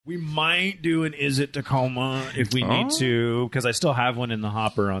We might do an Is It Tacoma if we need to, because I still have one in the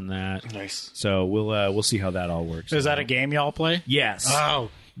hopper on that. Nice. So we'll see how that all works. Is that a game y'all play? Yes. Oh,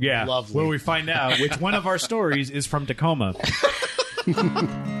 yeah. lovely. Where we find out which one of our stories is from Tacoma.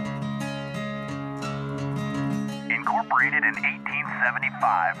 Incorporated in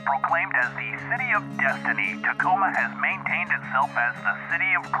 1875, proclaimed as the City of Destiny, Tacoma has maintained itself as the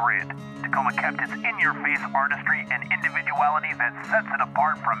City of Grit. Tacoma kept its in-your-face artistry and individuality that sets it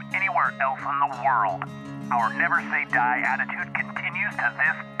apart from anywhere else in the world. Our never-say-die attitude continues to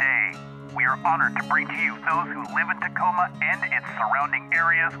this day. We are honored to bring to you those who live in Tacoma and its surrounding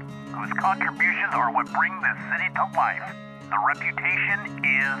areas, whose contributions are what bring this city to life. The reputation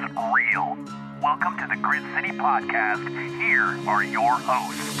is real. Welcome to the Grit City Podcast. Here are your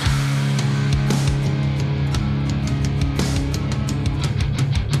hosts.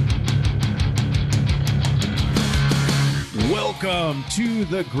 Welcome to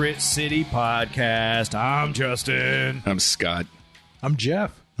the Grit City Podcast. I'm Justin. I'm Scott. I'm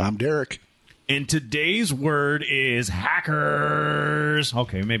Jeff. I'm Derek. And today's word is hackers.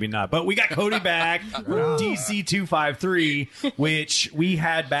 Okay, maybe not. But we got Cody back from DC253, which we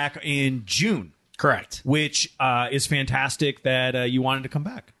had back in June. Correct. Which is fantastic that you wanted to come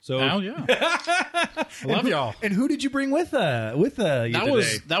back. So, yeah. I love y'all. And who did you bring with you today?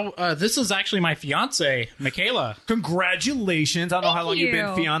 This is actually my fiance, Michaela. Congratulations. I don't know how long you've been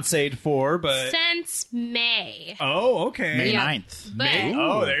fiancéed for, but... Since May. Oh, okay. May Yeah. 9th. But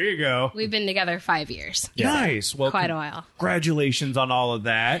Oh, there you go. we've been together 5 years. Nice. Well, Quite a while. Congratulations on all of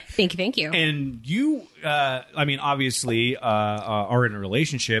that. Thank you. And you, obviously, are in a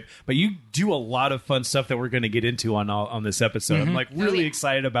relationship, but you do a lot of fun stuff that we're going to get into on this episode. I'm really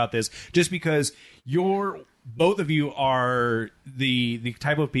excited about this, just because both of you are the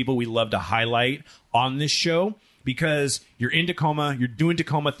type of people we love to highlight on this show, because you're in Tacoma, you're doing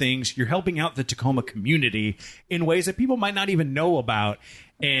Tacoma things, you're helping out the Tacoma community in ways that people might not even know about.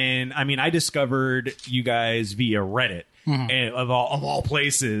 And I discovered you guys via Reddit, and of all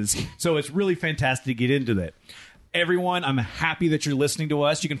places. So it's really fantastic to get into that. Everyone, I'm happy that you're listening to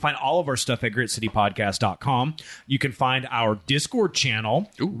us. You can find all of our stuff at gritcitypodcast.com. You can find our Discord channel,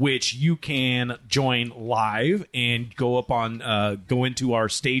 which you can join live and go into our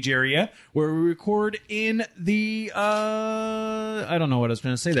stage area where we record in the I don't know what I was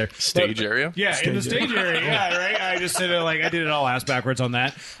trying to say there. Stage area? Yeah, in the stage area. Yeah, right. I just said it I did it all ass backwards on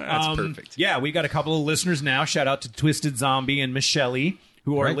that. That's perfect. Yeah, we got a couple of listeners now. Shout out to Twisted Zombie and Michelle,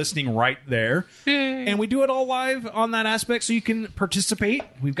 who are listening right there. And we do it all live on that aspect, so you can participate.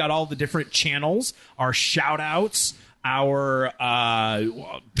 We've got all the different channels, our shout-outs, our,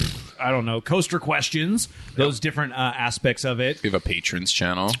 coaster questions, those different aspects of it. We have a patrons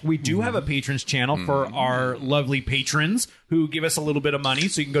channel. We do have a patrons channel for our lovely patrons who give us a little bit of money,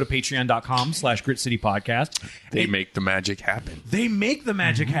 so you can go to patreon.com/GritCityPodcast. They make the magic happen. They make the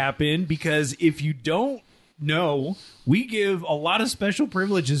magic happen, because if you don't know, we give a lot of special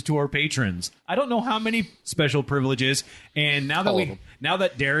privileges to our patrons. I don't know how many special privileges, and now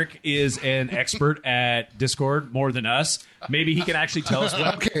that Derek is an expert at Discord more than us, maybe he can actually tell us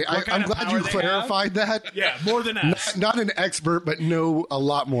what. Okay, what kind I'm of glad power you they clarified have. that. Yeah, more than us. Not an expert, but know a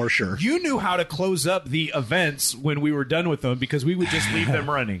lot more, sure. You knew how to close up the events when we were done with them, because we would just leave them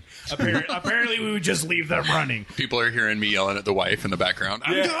running. Apparently, we would just leave them running. People are hearing me yelling at the wife in the background.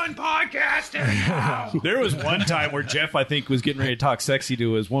 I'm done podcasting. There was one time where Jeff, I think, was getting ready to talk sexy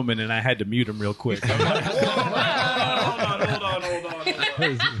to his woman, and I had to mute him real quick. I'm like, hold on.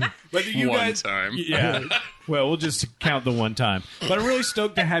 But you guys, time. Yeah. Well, we'll just count the one time. But I'm really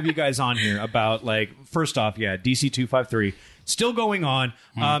stoked to have you guys on here about, first off, DC253. Still going on.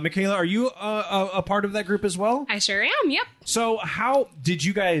 Michaela, are you a part of that group as well? I sure am, yep. So how did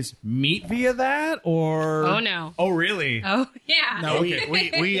you guys meet via that, or? Oh, no. Oh, really? Oh, yeah. No,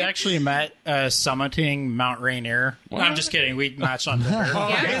 we actually met summiting Mount Rainier. No, I'm just kidding. We matched on Tinder.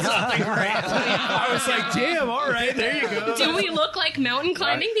 I was like, damn, all right, there you go. Do we look like mountain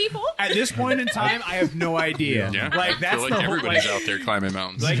climbing people? At this point in time, I have no idea. Yeah. That's I feel like everybody's out there climbing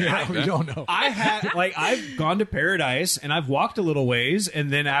mountains. We don't know. I've gone to Paradise, and I've walked a little ways,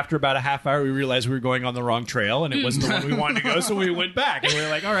 and then after about a half hour, we realized we were going on the wrong trail, and it wasn't the one we wanted to go, so we went back, and we were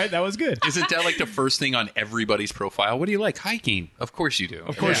like, all right, that was good. Isn't that the first thing on everybody's profile? What do you like? Hiking. Of course you do.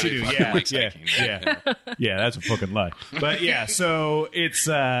 Of course you do. Yeah. Yeah, that's a fucking lie. But yeah, so it's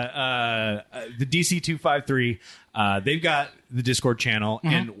the DC253. They've got the Discord channel,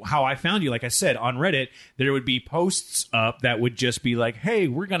 and how I found you, like I said, on Reddit, there would be posts up that would just be like, hey,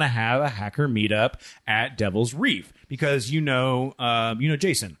 we're going to have a hacker meetup at Devil's Reef, because you know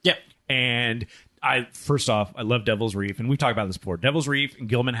Jason. Yep. And First off, I love Devil's Reef, and we've talked about this before. Devil's Reef and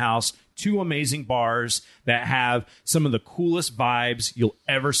Gilman House, two amazing bars that have some of the coolest vibes you'll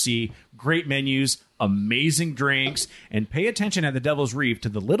ever see. Great menus, amazing drinks, and pay attention at the Devil's Reef to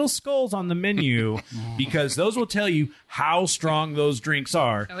the little skulls on the menu because those will tell you how strong those drinks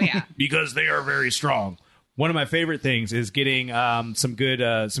are. Oh, yeah. Because they are very strong. One of my favorite things is getting some good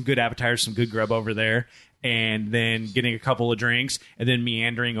appetizers, some good grub over there, and then getting a couple of drinks, and then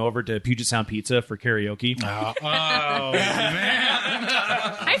meandering over to Puget Sound Pizza for karaoke. Oh, man.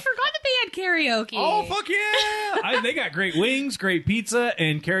 I forgot that they had karaoke. Oh, fuck yeah! They got great wings, great pizza,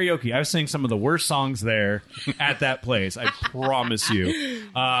 and karaoke. I was singing some of the worst songs there at that place. I promise you.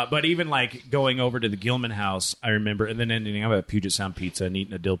 But even like going over to the Gilman House, I remember, and then ending up at Puget Sound Pizza and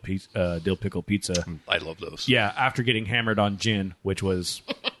eating a dill pickle pizza. I love those. Yeah, after getting hammered on gin, which was...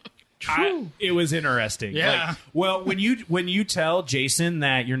 it was interesting. Yeah. Like, well, when you tell Jason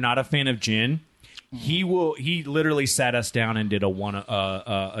that you're not a fan of gin, he literally sat us down and did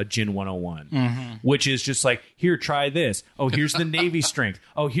a gin 101, which is just like, here, try this. Oh, here's the Navy strength.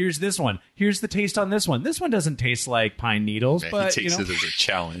 Oh, here's this one. Here's the taste on this one. This one doesn't taste like pine needles, but he takes it as a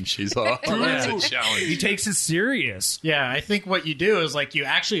challenge. He's all, it's a challenge. He takes it serious. Yeah, I think what you do is like you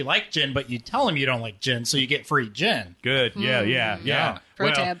actually like gin, but you tell him you don't like gin, so you get free gin. Good. Yeah.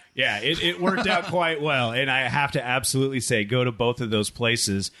 Pro tip. Yeah, it worked out quite well, and I have to absolutely say, go to both of those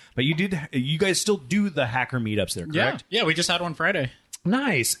places. But you guys still do the hacker meetups there, correct? Yeah, we just had one Friday.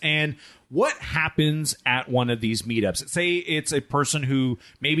 Nice. And what happens at one of these meetups? Say it's a person who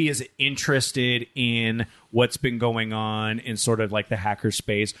maybe is interested in what's been going on in sort of like the hacker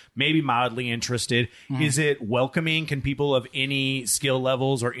space, maybe mildly interested. Is it welcoming? Can people of any skill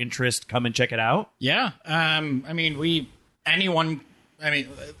levels or interest come and check it out? Yeah.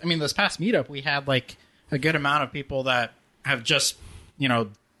 This past meetup, we had like a good amount of people that have just,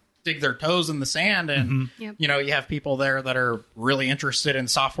 dig their toes in the sand. And, Yep. you have people there that are really interested in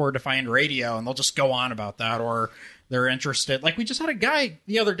software-defined radio, and they'll just go on about that. Or they're interested. Like, we just had a guy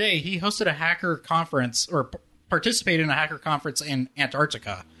the other day. He hosted a hacker conference or participated in a hacker conference in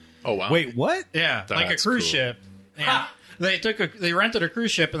Antarctica. Oh, wow. Wait, what? Yeah, like a That's cruise cool. ship. And they rented a cruise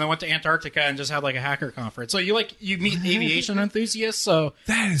ship and then went to Antarctica and just had like a hacker conference. So you meet aviation enthusiasts. So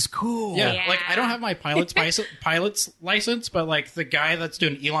That is cool. yeah, Yeah. like I don't have my pilot's license, but like the guy that's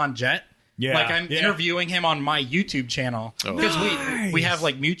doing Elon Jet, Yeah. like I'm interviewing him on my YouTube channel because we have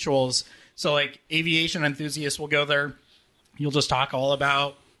like mutuals. So like aviation enthusiasts will go there. You'll just talk all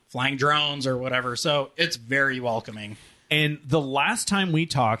about flying drones or whatever. So it's very welcoming. And the last time we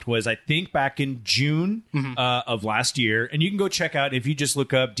talked was, I think, back in June of last year. And you can go check out, if you just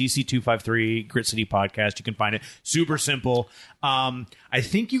look up DC253 Grit City Podcast, you can find it. Super simple. I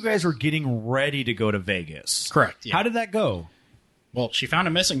think you guys were getting ready to go to Vegas. Correct, yeah. How did that go? Well, she found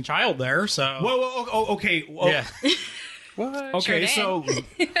a missing child there, so Whoa, okay. yeah. Okay, Sure did. so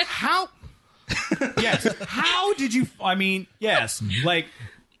how... yes. How did you... I mean, yes. Like...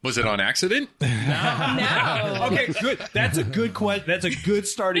 Was it on accident? No. Okay, good. That's a good question. That's a good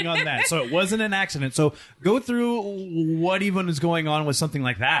starting on that. So it wasn't an accident. So go through what even is going on with something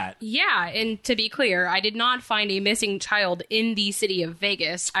like that. Yeah, and to be clear, I did not find a missing child in the city of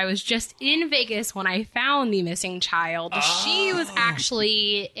Vegas. I was just in Vegas when I found the missing child. She was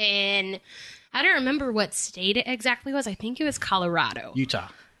actually in... I don't remember what state it exactly was. I think it was Colorado. Utah.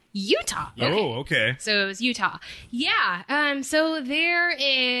 Utah. Okay. Oh, okay. So it was Utah. Yeah. So there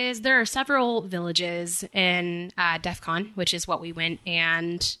are several villages in DEF CON, which is what we went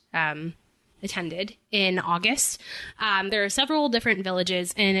and attended in August. There are several different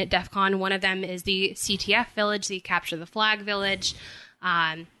villages in DEF CON. One of them is the CTF village, the Capture the Flag village.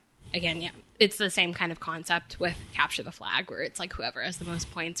 Again, yeah, it's the same kind of concept with Capture the Flag, where it's like whoever has the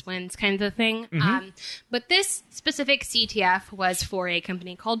most points wins kind of the thing. But this specific CTF was for a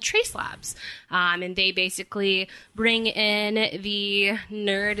company called Trace Labs. And they basically bring in the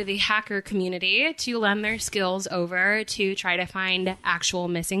nerd, the hacker community to lend their skills over to try to find actual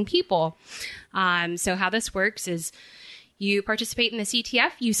missing people. So how this works is you participate in the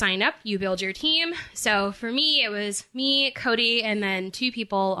CTF, you sign up, you build your team. So for me, it was me, Cody, and then two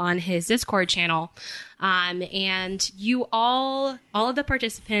people on his Discord channel. And you all of the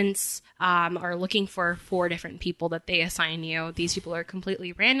participants are looking for 4 different people that they assign you. These people are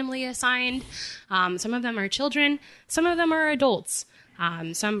completely randomly assigned. Some of them are children, some of them are adults.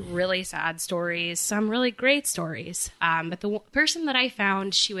 Some really sad stories, some really great stories. But the person that I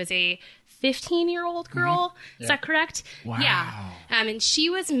found, she was a 15-year-old girl. Is that correct? Wow. Yeah. And she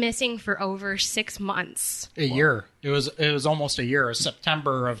was missing for over 6 months. A year. It was almost a year. It was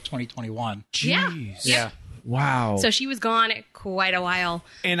September of 2021. Yeah. Jeez. Yeah. Wow. So she was gone quite a while.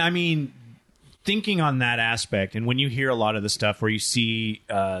 And I mean, thinking on that aspect, and when you hear a lot of the stuff where you see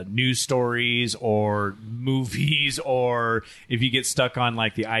news stories or movies, or if you get stuck on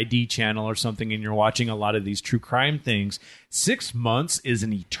like the ID channel or something and you're watching a lot of these true crime things, 6 months is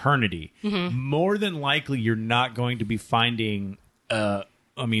an eternity. More than likely, you're not going to be finding, to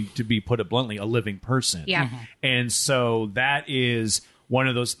be put it bluntly, a living person. Yeah. And so that is one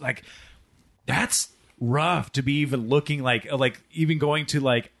of those, like, that's rough to be even looking like even going to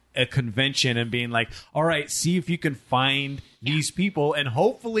like a convention and being like, all right, see if you can find these people, and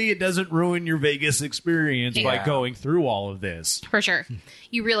hopefully it doesn't ruin your Vegas experience by going through all of this. For sure.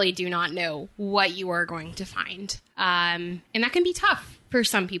 You really do not know what you are going to find. And that can be tough for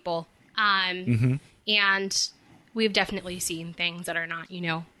some people. And we've definitely seen things that are not,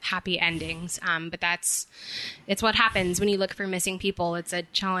 happy endings. But it's what happens when you look for missing people. It's a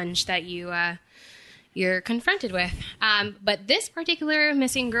challenge that you're confronted with. But this particular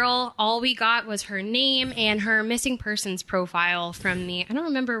missing girl, all we got was her name and her missing persons profile from I don't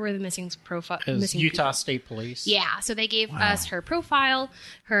remember where the missing profile. Utah State Police. Yeah. So they gave us her profile,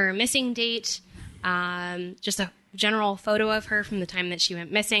 her missing date, just a general photo of her from the time that she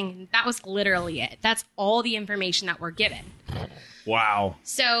went missing. That was literally it. That's all the information that we're given. Wow.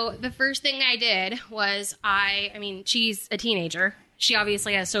 So the first thing I did was she's a teenager. She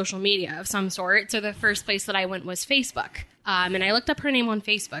obviously has social media of some sort. So the first place that I went was Facebook. And I looked up her name on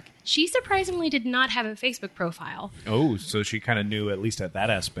Facebook. She surprisingly did not have a Facebook profile. Oh, so she kind of knew, at least at that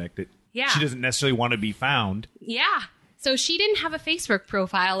aspect, that she doesn't necessarily want to be found. Yeah. So she didn't have a Facebook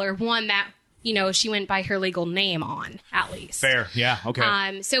profile, or one that, she went by her legal name on, at least. Fair. Yeah.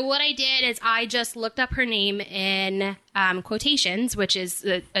 Okay. So what I did is I just looked up her name in quotations, which is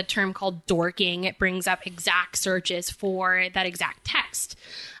a term called dorking. It brings up exact searches for that exact text.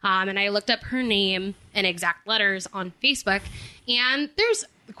 And I looked up her name in exact letters on Facebook, and there's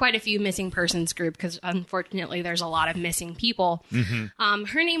quite a few missing persons group because unfortunately there's a lot of missing people.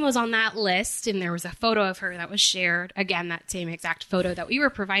 Her name was on that list, and there was a photo of her that was shared. Again, that same exact photo that we were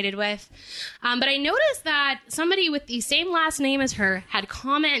provided with. But I noticed that somebody with the same last name as her had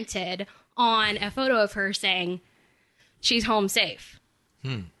commented on a photo of her saying, "She's home safe."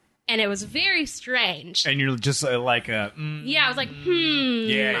 And it was very strange. And you're just yeah, I was like,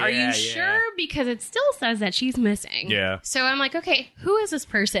 are you sure? Because it still says that she's missing. Yeah. So I'm like, okay, who is this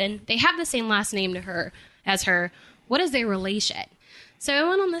person? They have the same last name to her as her. What is their relation? So I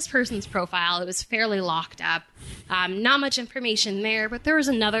went on this person's profile. It was fairly locked up. Not much information there, but there was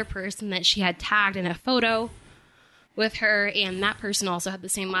another person that she had tagged in a photo with her, and that person also had the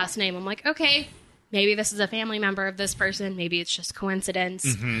same last name. I'm like, okay, maybe this is a family member of this person. Maybe it's just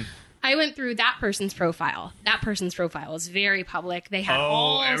coincidence. I went through that person's profile. That person's profile was very public. They had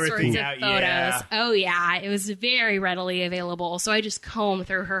all sorts of photos. Yeah. Oh, yeah. It was very readily available. So I just combed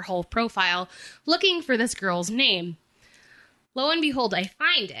through her whole profile looking for this girl's name. Lo and behold, I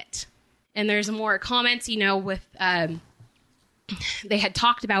find it. And there's more comments, with... they had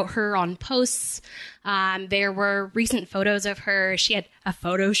talked about her on posts. There were recent photos of her. She had a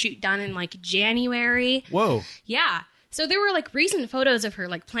photo shoot done in January. Whoa. Yeah. So there were recent photos of her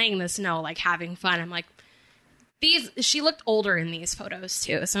playing in the snow, having fun. I'm like, she looked older in these photos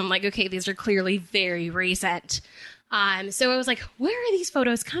too. So I'm like, okay, these are clearly very recent. So I was like, where are these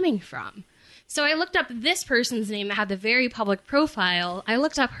photos coming from? So I looked up this person's name that had the very public profile. I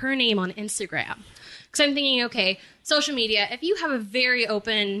looked up her name on Instagram. Because I'm thinking, okay, social media, if you have a very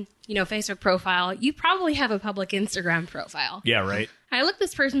open, Facebook profile, you probably have a public Instagram profile. Yeah, right. I look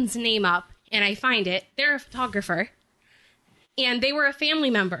this person's name up, and I find it. They're a photographer. And they were a family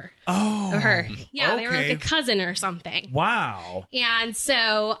member of her. Yeah, okay. They were a cousin or something. Wow. And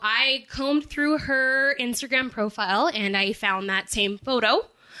so I combed through her Instagram profile, and I found that same photo.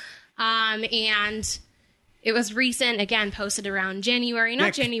 And it was recent, again, posted around January.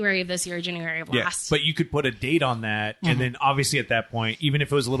 Not January of this year, January of last. But you could put a date on that, and then obviously at that point, even if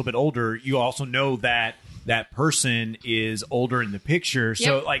it was a little bit older, you also know that that person is older in the picture.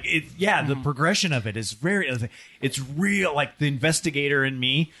 So the progression of it is it's real. The investigator in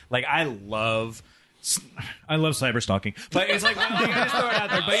me, I love cyber stalking, but it's I just throw it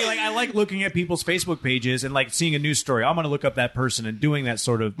out there. But I like looking at people's Facebook pages and seeing a news story. I'm going to look up that person and doing that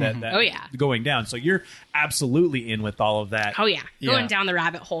sort of going down. So you're absolutely in with all of that. Oh yeah, going down the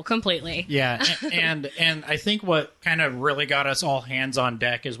rabbit hole completely. Yeah, and I think what kind of really got us all hands on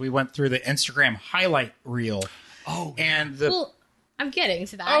deck is we went through the Instagram highlight reel. Oh, and I'm getting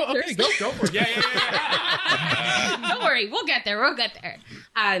to that. Oh, okay, go for it. Yeah. Don't worry, we'll get there.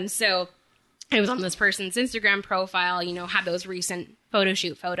 So I was on this person's Instagram profile, had those recent photo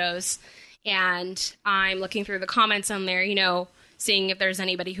shoot photos, and I'm looking through the comments on there, seeing if there's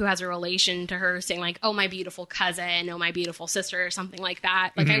anybody who has a relation to her, saying like, oh, my beautiful cousin, oh, my beautiful sister, or something like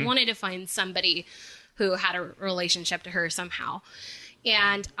that. Like, I wanted to find somebody who had a relationship to her somehow.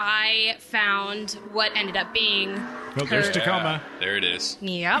 And I found what ended up being there's Tacoma. There it is.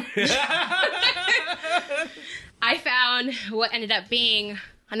 Yep. I found what ended up being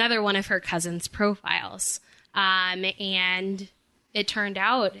another one of her cousin's profiles. And it turned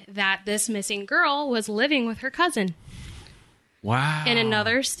out that this missing girl was living with her cousin. Wow. In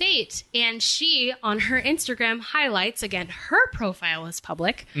another state. And she, on her Instagram highlights, again, her profile is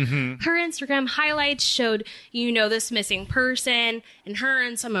public. Her Instagram highlights showed, this missing person and her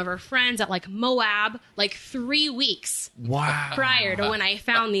and some of her friends at like Moab, like 3 weeks prior to when I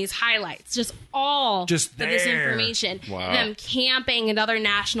found these highlights. Just this information. Wow. Them camping in other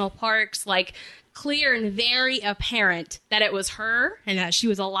national parks, like clear and very apparent that it was her and that she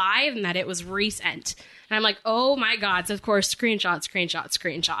was alive and that it was recent. And I'm like, oh my God. So of course,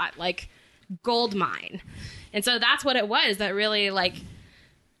 screenshot, like gold mine. And so that's what it was that really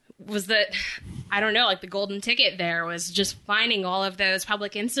was that, I don't know, like the golden ticket there was just finding all of those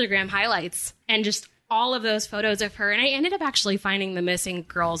public Instagram highlights and just all of those photos of her. And I ended up actually finding the missing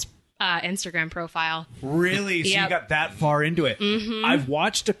girl's Instagram profile. Really? So you got that far into it. I've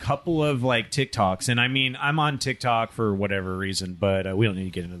watched a couple of like TikToks, and I mean, I'm on TikTok for whatever reason, but we don't need to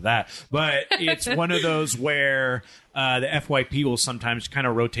get into that. But it's one of those where the FYP will sometimes kind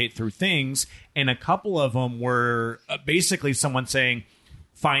of rotate through things, and a couple of them were basically someone saying,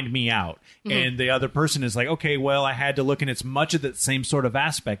 find me out. And the other person is like, okay, well, I had to look, and it's much of the same sort of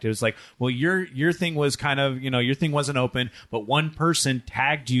aspect. It was like, well, your thing was kind of, your thing wasn't open, but one person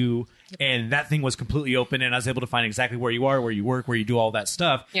tagged you and that thing was completely open, and I was able to find exactly where you are, where you work, where you do all that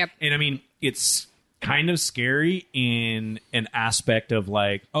stuff. And I mean, it's kind of scary in an aspect of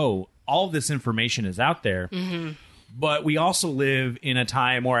like, oh, all this information is out there. But we also live in a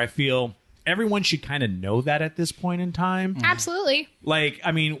time where I feel everyone should kind of know that at this point in time. Absolutely. Like,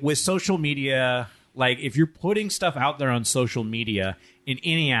 I mean, with social media, like if you're putting stuff out there on social media in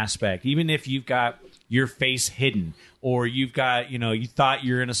any aspect, even if you've got your face hidden or you've got, you thought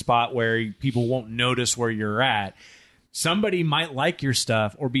you're in a spot where people won't notice where you're at, somebody might like your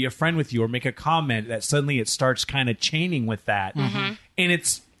stuff or be a friend with you or make a comment that suddenly it starts kind of chaining with that. And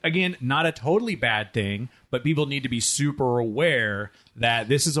it's, again, not a totally bad thing, but people need to be super aware that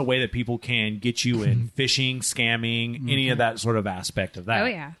this is a way that people can get you in phishing, scamming, any of that sort of aspect of that. Oh,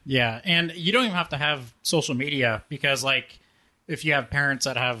 yeah. Yeah, and you don't even have to have social media because, like, if you have parents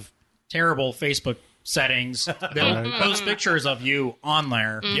that have terrible Facebook settings, they'll post pictures of you on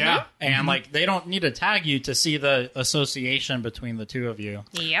there. Yeah. And, like, they don't need to tag you to see the association between the two of you.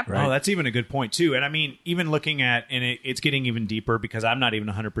 Yep. Oh, that's even a good point, too. And I mean, even looking at, and it's getting even deeper because I'm not even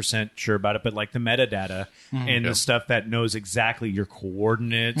 100% sure about it, but like the metadata and the stuff that knows exactly your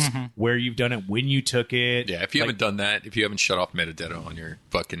coordinates, where you've done it, when you took it. Yeah, if you haven't done that, if you haven't shut off metadata on your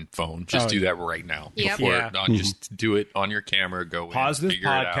fucking phone, just do that right now. Yep. Before, just do it on your camera, go Pause in, this figure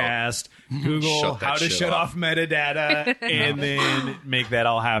it out. podcast, Google Shut that how to shit shut off metadata, and then make that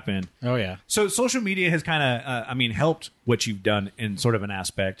all happen. Oh, yeah. So social media has kind of, helped what you've done in sort of an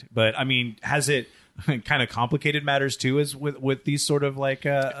aspect. But, I mean, has it kind of complicated matters, too, as with these sort of like...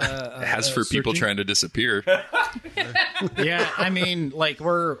 it has for people trying to disappear. Yeah, I mean, like,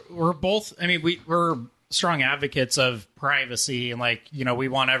 we're both... I mean, we're strong advocates of privacy, and, like, we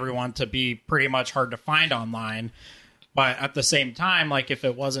want everyone to be pretty much hard to find online. But at the same time, like, if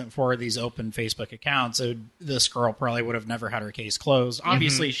it wasn't for these open Facebook accounts, this girl probably would have never had her case closed.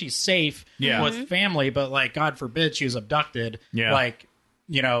 Obviously, she's safe with family, but, like, God forbid she was abducted. Yeah. Like,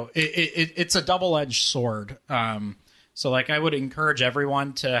 it's a double-edged sword. So, like, I would encourage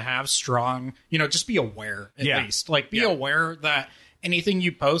everyone to have strong, just be aware, at least. Like, be aware that anything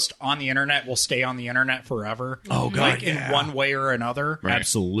you post on the internet will stay on the internet forever. Oh, God, like, in one way or another. Right.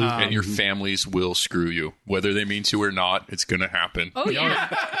 Absolutely. And your families will screw you. Whether they mean to or not, it's going to happen. Oh,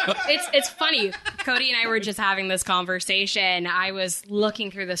 yeah. It's funny. Cody and I were just having this conversation. I was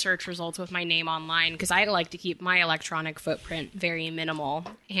looking through the search results with my name online because I like to keep my electronic footprint very minimal.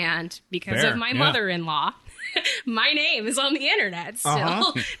 And because of my mother-in-law, my name is on the internet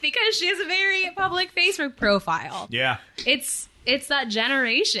still because she has a very public Facebook profile. Yeah. It's that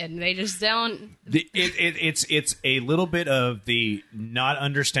generation. They just don't. It's a little bit of the not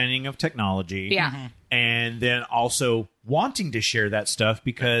understanding of technology. Yeah. And then also wanting to share that stuff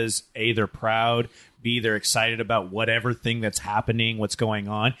because A, they're proud, B, they're excited about whatever thing that's happening, what's going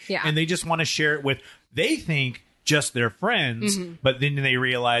on. Yeah. And they just want to share it with, they think just their friends, but then they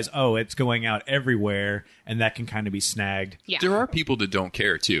realize, oh, it's going out everywhere, and that can kind of be snagged. Yeah. There are people that don't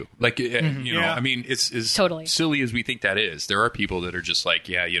care too. Like, you know, I mean, it's as Totally. silly as we think that is. There are people that are just like,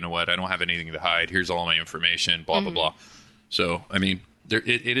 yeah, you know what? I don't have anything to hide. Here's all my information, blah, blah, blah. So, I mean, there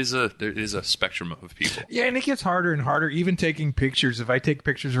is a spectrum of people. Yeah, and it gets harder and harder. Even taking pictures. If I take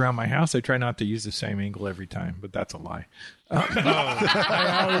pictures around my house, I try not to use the same angle every time, but that's a lie.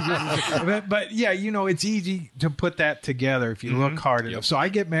 I always use but yeah, you know, it's easy to put that together if you look hard enough. So I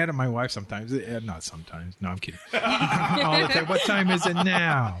get mad at my wife sometimes. Not sometimes. No, I'm kidding. All the time. What time is it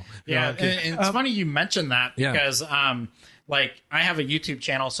now? Yeah, No, and it's funny you mentioned that Yeah. because, like, I have a YouTube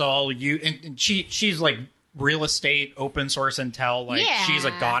channel, so and she's like real estate, open source intel, like Yeah. she's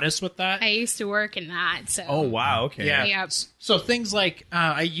a goddess with that. I used to work in that. So. Oh, wow. Okay. Yeah. Yep. So things like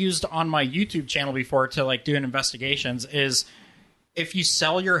I used on my YouTube channel before to like doing investigations is if you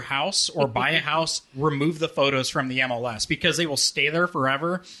sell your house or buy a house, remove the photos from the MLS because they will stay there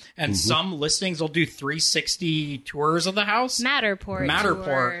forever. And some listings will do 360 tours of the house. Matterport.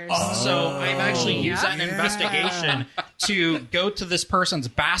 Matterport. tours. So I've actually used that in investigation to go to this person's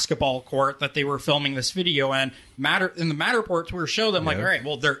basketball court that they were filming this video in. In the Matterport tour, show them like, all right,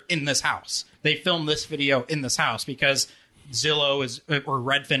 well, they're in this house. They filmed this video in this house because Zillow or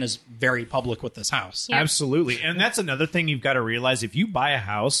Redfin is very public with this house. Yep. Absolutely. And that's another thing you've got to realize. If you buy a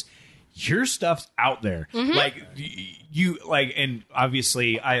house, your stuff's out there. Like you like, and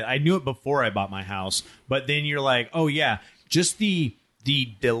obviously I knew it before I bought my house, but then you're like, oh yeah, just the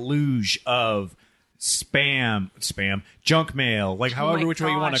deluge of spam, junk mail, like however my which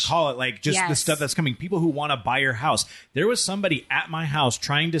way you want to gosh. call it, like just the Yes. stuff that's coming. People who want to buy your house. There was somebody at my house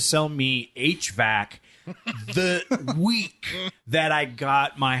trying to sell me HVAC the week that I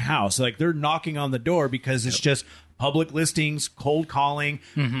got my house. Like they're knocking on the door because it's just public listings, cold calling.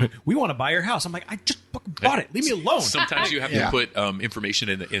 We want to buy your house. I'm like, I just fucking bought it. Leave me alone. Sometimes you have to put information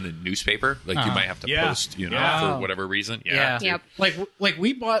in the newspaper. Like you might have to post, for whatever reason. Yeah. Yep. Like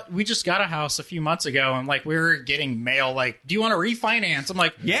we just got a house a few months ago and like we were getting mail like, do you want to refinance? I'm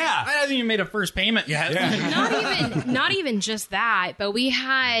like, Yeah. I haven't even made a first payment yet. Not even just that, but we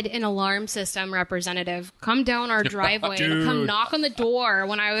had an alarm system representative come down our driveway and come knock on the door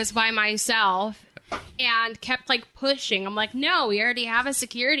when I was by myself and kept like pushing. I'm like, no, we already have a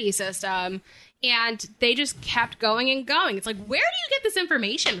security system. And they just kept going and going. It's like, where do you get this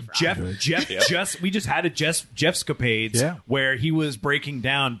information from? We just had a Jeffscapades where he was breaking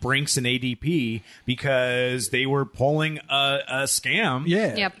down Brinks and ADP because they were pulling a scam.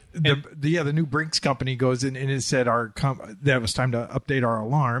 Yeah. Yep. The new Brinks company goes in and it said that it was time to update our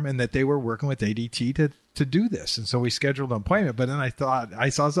alarm and that they were working with ADT to do this. And so we scheduled an appointment. But then I thought I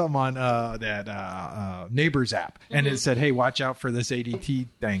saw something on that Neighbors app and it said, hey, watch out for this ADT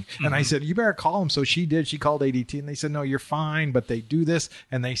thing. And I said, you better call them. So she did. She called ADT and they said, no, you're fine. But they do this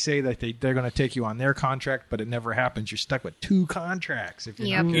and they say that they're going to take you on their contract, but it never happens. You're stuck with 2 contracts if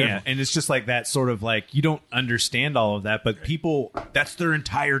you're not careful. Yeah, and it's just like that sort of like you don't understand all of that, but people, that's their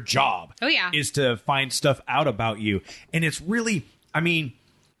entire job. Oh, yeah. Is to find stuff out about you. And it's really, I mean,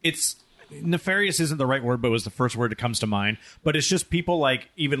 it's nefarious isn't the right word, but it was the first word that comes to mind. But it's just people like,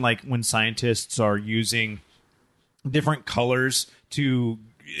 even like when scientists are using different colors to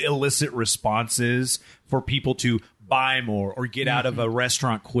elicit responses for people to buy more or get out of a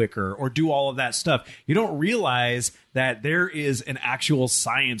restaurant quicker or do all of that stuff. You don't realize that there is an actual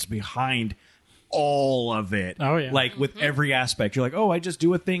science behind all of it. Oh, yeah. Like with every aspect. You're like, oh, I just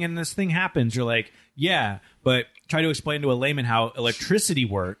do a thing and this thing happens. You're like, yeah, but try to explain to a layman how electricity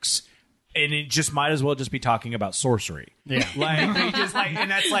works. And it just might as well just be talking about sorcery. Yeah. Like they just like,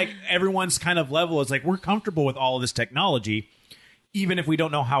 and that's like everyone's kind of level is like, we're comfortable with all of this technology, even if we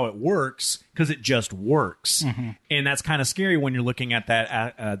don't know how it works, because it just works. And that's kind of scary when you're looking at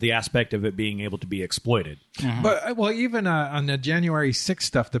that, the aspect of it being able to be exploited. But well, even on the January 6th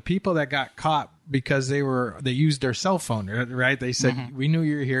stuff, the people that got caught because they used their cell phone, right? They said, we knew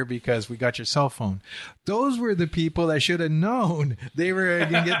you were here because we got your cell phone. Those were the people that should have known they were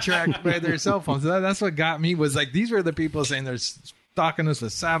going to get tracked by their cell phones. So that's what got me was like, these were the people saying there's stalking us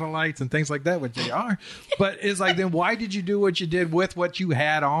with satellites and things like that, which they are. But it's like, then why did you do what you did with what you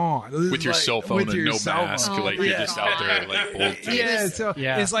had on? With your cell phone and no mask, phone. like you're just out there like bolted.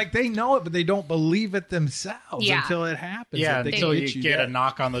 It's like they know it, but they don't believe it themselves until it happens. Yeah, Like, they until get you get a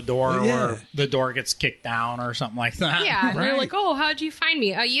knock on the door or the door gets kicked down or something like that. Yeah, and they're like, oh, how'd you find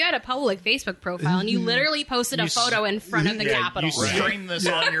me? Oh, you had a public Facebook profile, and you literally posted a photo in front of the Capitol. You stream this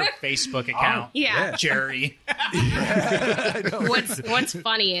on your Facebook account. Yeah. Jerry. What what's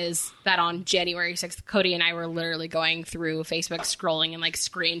funny is that on January 6th, Cody and I were literally going through Facebook, scrolling and like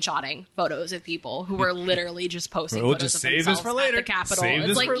screenshotting photos of people who were literally just posting We'll photos just of save themselves this for later. at the Capitol. Save It's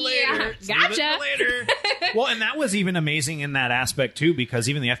this like, for yeah, later. Save this gotcha. for later. Well, and that was even amazing in that aspect too, because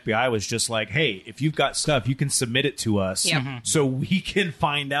even the FBI was just like, "Hey, if you've got stuff, you can submit it to us, Yep. so we can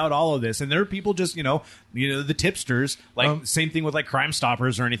find out all of this." And there are people just, the tipsters, like same thing with like Crime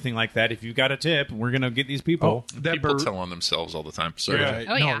Stoppers or anything like that. If you've got a tip, we're gonna get these people. People tell on themselves all the time. Sorry. Right.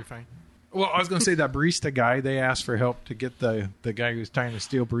 Oh, No, yeah. you're fine. Well, I was going to say that barista guy, they asked for help to get the guy who's trying to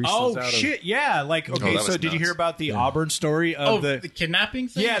steal baristas Oh out shit! Yeah, like okay. that So was did you nuts. hear about the Auburn story of the kidnapping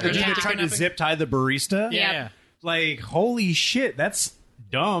thing? Yeah, they're Yeah. just trying to zip tie the barista. Yeah. Like, holy shit, that's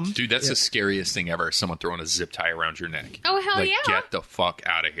dumb. Dude, that's the scariest thing ever. Someone throwing a zip tie around your neck. Oh, hell like, yeah. Get the fuck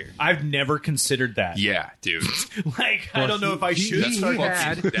out of here. I've never considered that. Yeah, dude. Like, I don't know if I should. That's he fucking-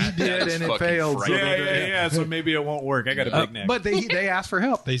 had, that- he that did, is and it fucking failed. frightening. Yeah. So maybe it won't work. I got a big neck. But they asked for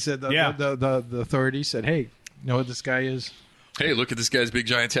help. They said Yeah. the authorities said, "Hey, you know what this guy is?" Hey, look at this guy's big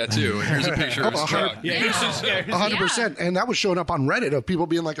giant tattoo. And here's a picture of his truck. yeah, he's just scared. 100%. And that was showing up on Reddit of people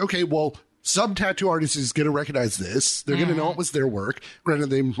being like, okay, well, some tattoo artist is going to recognize this. They're going to know it was their work.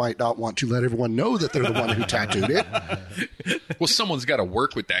 Granted, they might not want to let everyone know that they're the one who tattooed it. Well, someone's got to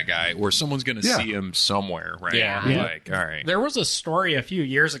work with that guy, or someone's going to Yeah. see him somewhere, right? Yeah. Like, all right. There was a story a few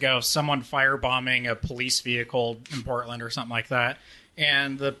years ago of someone firebombing a police vehicle in Portland or something like that.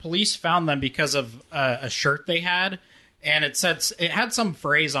 And the police found them because of a shirt they had. And it had some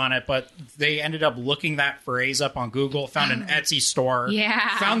phrase on it, but they ended up looking that phrase up on Google, found an Etsy store.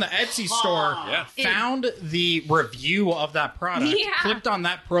 Yeah. Found the Etsy store. Yeah. Found the review of that product. Yeah. Clicked on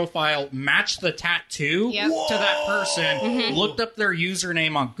that profile, matched the tattoo Yep. to that person, looked up their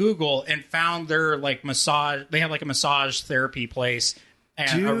username on Google, and found their like massage. They had like a massage therapy place,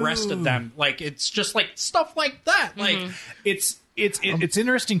 and arrested them. Like it's just like stuff like that. Like It's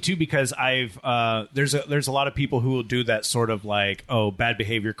interesting too, because I've there's a lot of people who will do that sort of like, oh, bad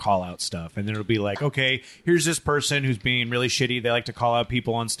behavior call out stuff, and then it'll be like, okay, here's this person who's being really shitty. They like to call out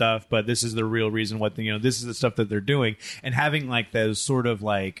people on stuff, but this is the real reason this is the stuff that they're doing, and having like those sort of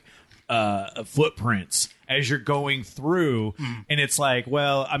like footprints as you're going through, and it's like,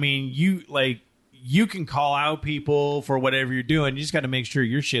 well, I mean, you can call out people for whatever you're doing. You just got to make sure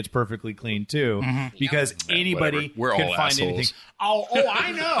your shit's perfectly clean too, because anybody whatever. We're can all find assholes. anything. Oh,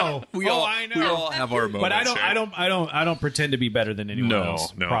 I know. We all have our moments. But I right? don't pretend to be better than anyone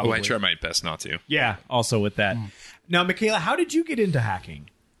else. No. Probably. Oh, I try my best not to. Yeah. Also with that. Now, Michaela, how did you get into hacking?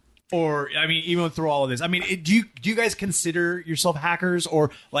 Or, I mean, even through all of this, I mean, do you guys consider yourself hackers,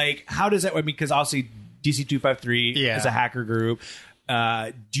 or like, how does that? I mean, because obviously DC253 is a hacker group.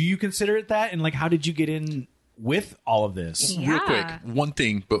 Do you consider it that? And like, how did you get in with all of this? Yeah. Real quick, one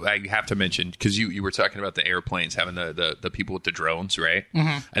thing, but I have to mention, because you were talking about the airplanes having the people with the drones, right?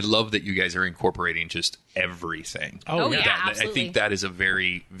 I love that you guys are incorporating just everything. Oh, yeah, I absolutely. think that is a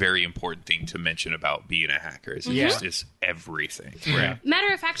very, very important thing to mention about being a hacker. Is it's everything. Right.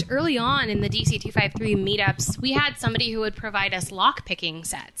 Matter of fact, early on in the DC253 meetups, we had somebody who would provide us lock picking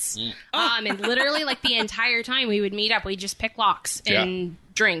sets. And literally, like the entire time we would meet up, we'd just pick locks and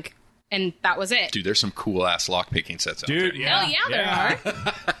drink. And that was it. Dude, there's some cool ass lock picking sets out there. Hell yeah, there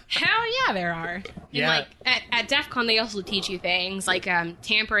are. Hell yeah, there are. Yeah. And like at DEF CON, they also teach you things like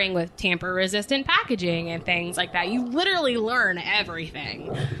tampering with tamper-resistant packaging and things like that. You literally learn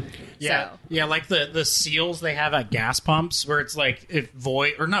everything. Yeah, So. yeah, like the seals they have at gas pumps, where it's like if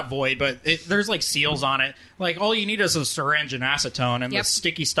void or not void, but there's like seals on it. Like all you need is a syringe and acetone, and the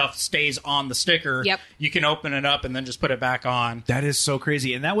sticky stuff stays on the sticker. Yep. You can open it up and then just put it back on. That is so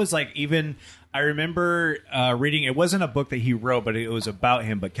crazy. And that was like, even I remember reading, it wasn't a book that he wrote, but it was about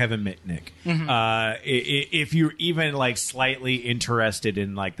him, but Kevin Mitnick. If you're even like slightly interested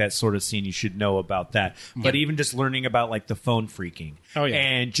in like that sort of scene, you should know about that. But even just learning about like the phone freaking. Oh, yeah.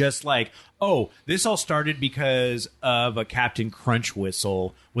 And just like, oh, this all started because of a Captain Crunch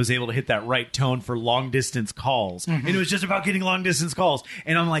whistle was able to hit that right tone for long distance calls. And it was just about getting long distance calls.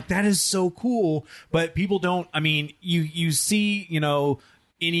 And I'm like, that is so cool. But people don't, I mean, you see,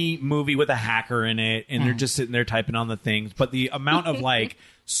 any movie with a hacker in it, and they're just sitting there typing on the things. But the amount of like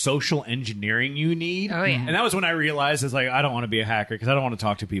social engineering you need, Oh, yeah. and that was when I realized, it's like, I don't want to be a hacker because I don't want to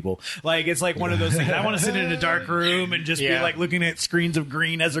talk to people. Like, it's like one of those things. I want to sit in a dark room and just be like looking at screens of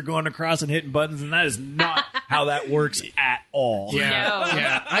green as they're going across and hitting buttons, and that is not how that works at all. No.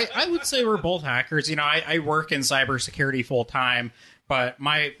 Yeah. I would say we're both hackers. I work in cybersecurity full time. But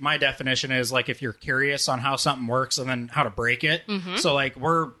my definition is like if you're curious on how something works and then how to break it. So like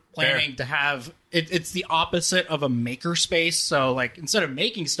we're planning to have it's the opposite of a maker space. So like instead of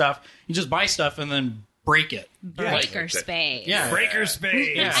making stuff, you just buy stuff and then break it. Breakerspace. Yeah.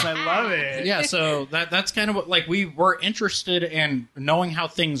 Breakerspace. Yeah. I love it. Yeah, so that's kind of what, like, we were interested in knowing how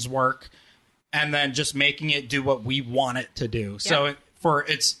things work and then just making it do what we want it to do. So for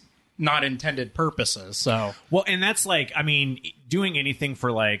its not intended purposes. So well, and that's like, I mean, doing anything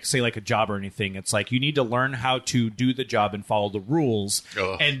for like, say, like a job or anything, it's like you need to learn how to do the job and follow the rules.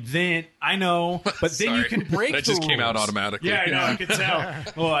 Ugh. And then I know, but then you can break that the just came out rules. automatically. Yeah, I know. I could tell.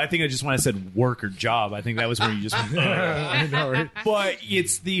 Well, I think I just when I said work or job, I think that was where you just went, I know, right? but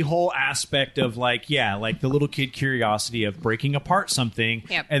it's the whole aspect of like, yeah, like the little kid curiosity of breaking apart something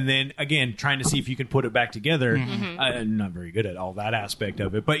and then again trying to see if you can put it back together. I'm not very good at all that aspect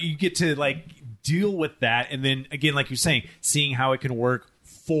of it, but you get to like deal with that, and then again, like you're saying, seeing how it can work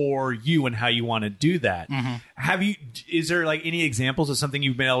for you and how you want to do that. Is there like any examples of something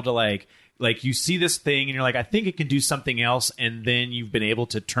you've been able to like you see this thing and you're like, I think it can do something else, and then you've been able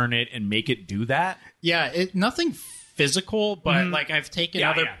to turn it and make it do that? yeah, nothing physical, but like I've taken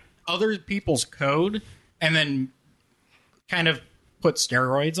other people's code and then kind of put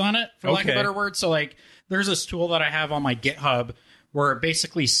steroids on it, for lack of a better word. So like there's this tool that I have on my GitHub where it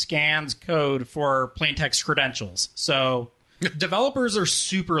basically scans code for plain text credentials. So developers are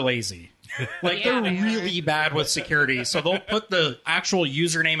super lazy. Like they're really bad with security. So they'll put the actual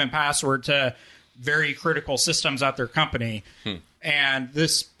username and password to very critical systems at their company. And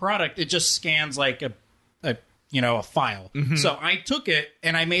this product, it just scans like a file. So I took it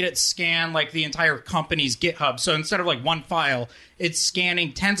and I made it scan like the entire company's GitHub. So instead of like one file, it's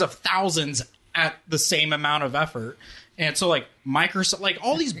scanning tens of thousands at the same amount of effort. And so, like, Microsoft, like,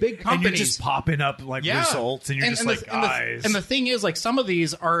 all these big companies... And you're just popping up, like, results, and you're guys... And the thing is, like, some of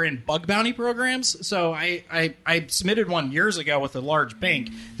these are in bug bounty programs. So I submitted one years ago with a large bank.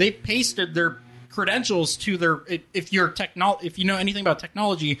 They pasted their credentials to their... If you know anything about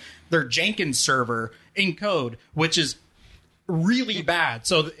technology, their Jenkins server in code, which is really bad.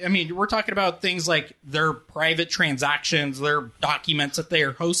 So, I mean, we're talking about things like their private transactions, their documents that they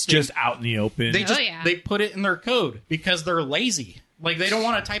are hosting. Just out in the open. They put it in their code because they're lazy. Like, they don't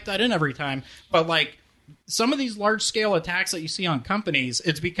want to type that in every time. But, like, some of these large-scale attacks that you see on companies,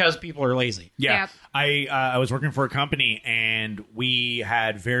 it's because people are lazy. Yeah. I was working for a company, and we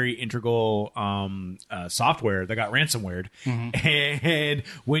had very integral software that got ransomwared. And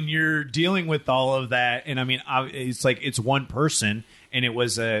when you're dealing with all of that, and I mean, it's like it's one person, and it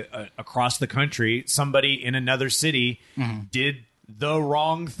was across the country, somebody in another city did the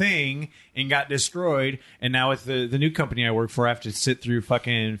wrong thing and got destroyed. And now with the new company I work for, I have to sit through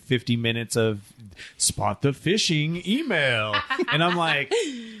fucking 50 minutes of spot the phishing email. And I'm like,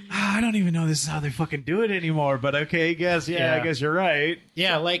 I don't even know this is how they fucking do it anymore. But okay, I guess you're right.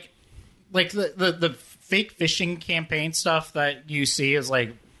 Yeah, like the fake phishing campaign stuff that you see is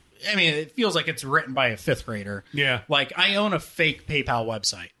like, I mean, it feels like it's written by a fifth grader. Yeah. Like, I own a fake PayPal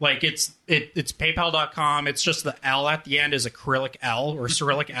website. Like, it's PayPal.com. It's just the L at the end is acrylic L or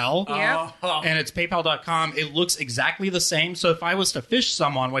Cyrillic L. And it's PayPal.com. It looks exactly the same. So if I was to phish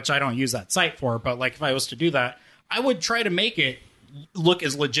someone, which I don't use that site for, but like if I was to do that, I would try to make it look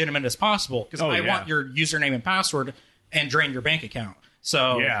as legitimate as possible because I want your username and password and drain your bank account.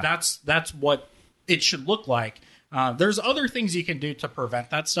 So that's what it should look like. There's other things you can do to prevent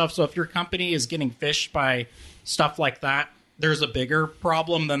that stuff. So if your company is getting phished by stuff like that, there's a bigger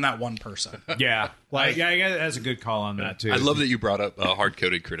problem than that one person. Yeah. I guess that's a good call on that, too. I love that you brought up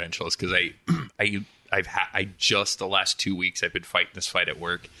hard-coded credentials because I just the last 2 weeks I've been fighting this fight at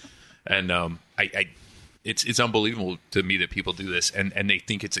work. And it's unbelievable to me that people do this and they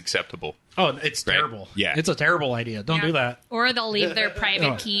think it's acceptable. Oh, it's terrible. Yeah. It's a terrible idea. Don't do that. Or they'll leave their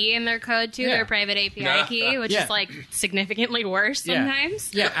private key in their code, too, their private API key, which is, like, significantly worse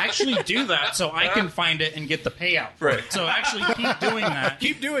sometimes. Yeah, actually do that so I can find it and get the payout for it. So actually keep doing that.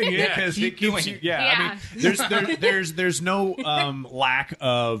 Keep doing it because it keeps you... Yeah, I mean, there's no lack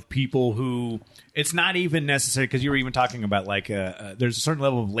of people who... It's not even necessary because you were even talking about like there's a certain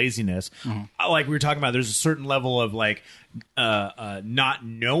level of laziness. Like we were talking about, there's a certain level of like not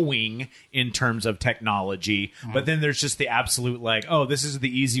knowing in terms of technology, but then there's just the absolute like, oh, this is the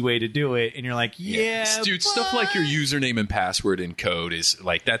easy way to do it, and you're like, dude, stuff like your username and password in code is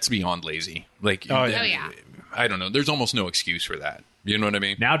like that's beyond lazy. Like, I don't know. There's almost no excuse for that. You know what I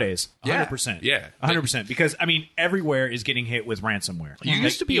mean? Nowadays, 100%. Yeah. 100%. Because, I mean, everywhere is getting hit with ransomware. You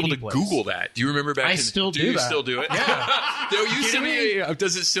used to be able to Any place. Google that. Do you remember back? I still do you that. still do it? Yeah. There used to be.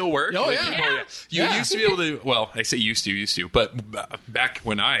 Does it still work? Oh, Like, yeah. people- You used to be able to. Well, I say used to, but back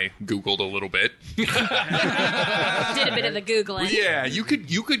when I Googled a little bit, Did a bit of the Googling. yeah, you could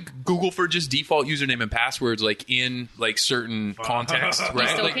Google for just default username and passwords, like in like certain contexts, right?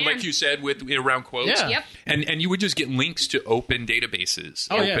 still Like can. you said with around quotes. Yeah. Yep. And you would just get links to open databases.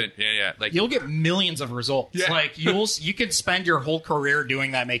 Oh, yeah. yeah. Like You'll get millions of results. Yeah. Like you could spend your whole career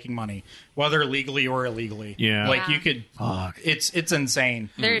doing that, making money, whether legally or illegally. Yeah. Like Yeah. you could. It's insane.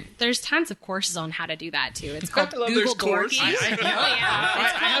 There's tons of courses on how to do that too. It's called love Google there's courses. Dorky. I yeah.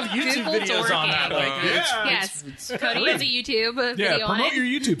 have YouTube Google videos on that. Like, dorky. Yes. Cody has a YouTube video Yeah, on promote it. your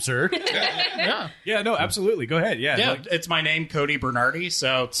YouTube, sir. yeah. Yeah, no, absolutely. Go ahead. Yeah. Yeah, like- it's my name, Cody Bernardi.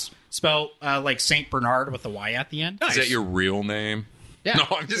 So it's spelled like Saint Bernard with a Y at the end. is that your real name? Yeah. No,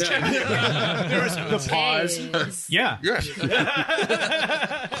 I'm just kidding. the pause. Is- Yeah.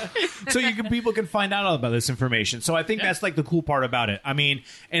 So people can find out all about this information. So I think that's like the cool part about it. I mean,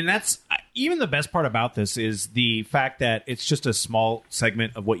 and that's even the best part about this is the fact that it's just a small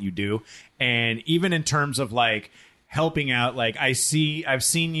segment of what you do. And even in terms of like helping out, like I've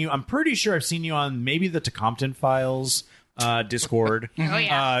seen you, I'm pretty sure I've seen you on maybe the Tacoma Files Discord. Oh,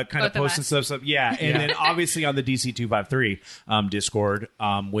 yeah. Kind of Both of posting us. stuff. Yeah. And then obviously on the DC253 Discord,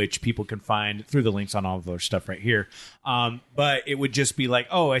 which people can find through the links on all of our stuff right here. But it would just be like,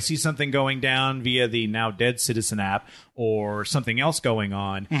 oh, I see something going down via the now dead Citizen app or something else going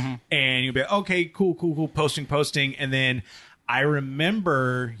on. And you'll be like, okay, cool, posting. And then I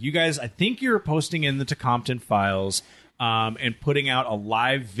remember you guys, I think you were posting in the Tacoma Files and putting out a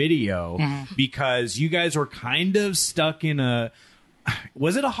live video because you guys were kind of stuck in a...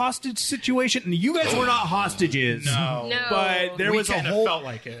 Was it a hostage situation? You guys were not hostages. No. But there We was a kinda whole... felt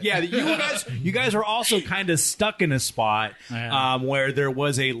like it. Yeah, you guys are also kind of stuck in a spot where there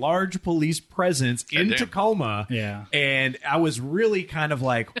was a large police presence in damn. Tacoma. Yeah. And I was really kind of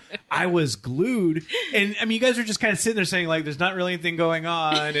like, I was glued. And I mean, you guys were just kind of sitting there saying like, there's not really anything going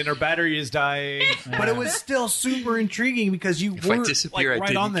on and our battery is dying. But it was still super intriguing because you If were I disappear, like,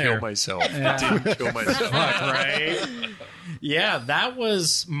 right I on didn't there. kill myself. I didn't kill myself. Right? Yeah, that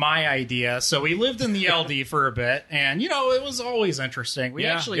was my idea. So we lived in the LD for a bit, and it was always interesting. We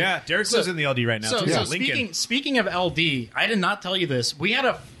actually, Derek lives in the LD right now. So, too. so Lincoln. speaking of LD, I did not tell you this. We had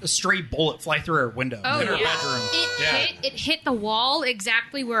a stray bullet fly through our window in our bedroom. It hit the wall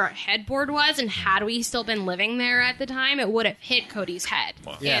exactly where our headboard was, and had we still been living there at the time, it would have hit Cody's head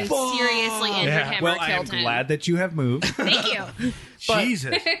and seriously injured him Well, or I am killed him. glad that you have moved. Thank you.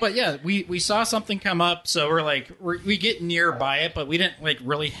 Jesus. But yeah, we saw something come up, so we're like, we get nearby it, but we didn't like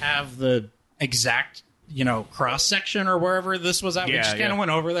really have the exact cross section or wherever this was at. We Yeah, just kind of yeah.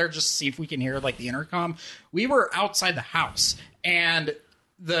 went over there just to see if we can hear like the intercom. We were outside the house, and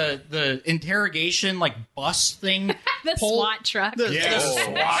the interrogation like bus thing, The SWAT truck. the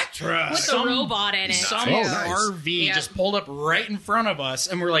SWAT truck. With the robot in it. Some too. RV Yeah. just pulled up right in front of us,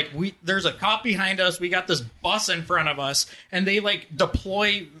 and we're like, there's a cop behind us. We got this bus in front of us, and they like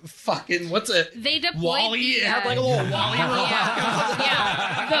deploy fucking what's it? They deployed Wally. It had like a little Wally robot.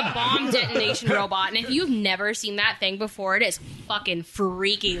 yeah, the bomb detonation robot. And if you've never seen that thing before, it is fucking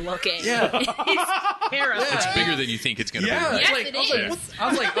freaky looking. Yeah. It's terrifying. It's bigger than you think it's going to Yeah, be. Yes, like, it I was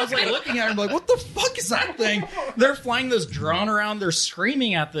is. like, I was like looking at him like, what the fuck is that thing? They're flying this drone around. They're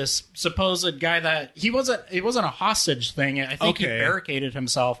screaming at this supposed guy that he wasn't a hostage thing. I think he Okay. barricaded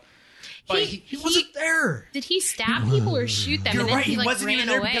himself, but he wasn't there. Did he stab people or shoot them? You're and then right. He like, wasn't ran even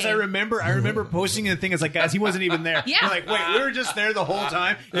there away? because I remember posting the thing. It's like, guys, he wasn't even there. Yeah. We're like, wait, we were just there the whole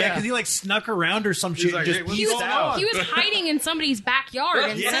time. Yeah, because he like snuck around or some shit. like, and just hey, what's He peaced was, out. he was hiding in somebody's backyard,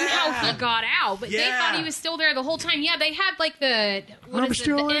 and Yeah. somehow he got out. But they Yeah. thought he was still there the whole time. Yeah, they had like the I'm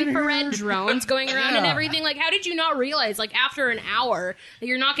still the in infrared here. drones going around and everything. Like, how did you not realize, like, after an hour, that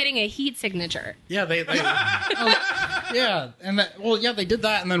you're not getting a heat signature? Yeah, they yeah, and they did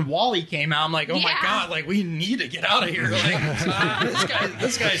that, and then Wally came out. I'm like, oh my Yeah. god, like we need to get out of here. Like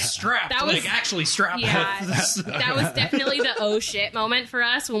this guy's strapped, That was- like actually strapped. Yeah, This- that was definitely the oh shit moment for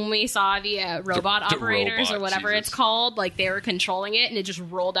us when we saw the robot The operators robot, or whatever Jesus. it's called. Like, they were controlling it, and it just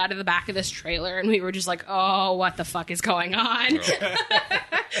rolled out of the back of this trailer, and we were just like, oh, what the fuck is going on?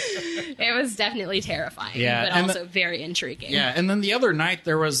 It was definitely terrifying, Yeah, but and also very intriguing. Yeah, and then the other night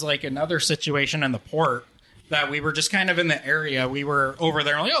there was like another situation in the port that we were just kind of in the area. We were over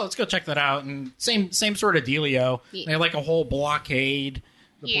there, like, oh, let's go check that out. And same sort of dealio. Yeah. They had like a whole blockade.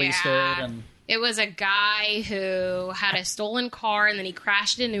 The police did, and It was a guy who had a stolen car, and then he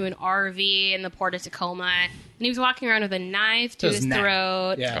crashed into an RV in the port of Tacoma. And he was walking around with a knife to his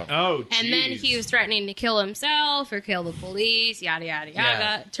throat. Yeah. Oh, And then he was threatening to kill himself or kill the police, yada, yada, yada.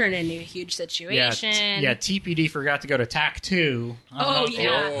 Yeah. Turned into a huge situation. Yeah, TPD forgot to go to TAC 2. Oh,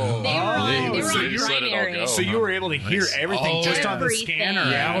 yeah. They were So on you just let it all primary. go. So you were able to hear everything just on the Everything. scanner.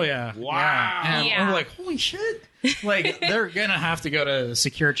 Yeah, oh yeah. Wow. Yeah. And Yeah. we're like, holy shit. Like, they're going to have to go to the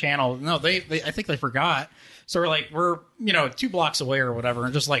secure channel. No, they I think they forgot. So we're 2 blocks away or whatever,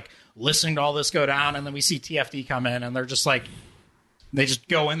 and just like listening to all this go down, and then we see TFD come in, and they're just like, they just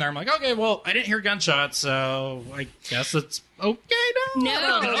go in there. I'm like, okay, well, I didn't hear gunshots, so I guess it's okay now.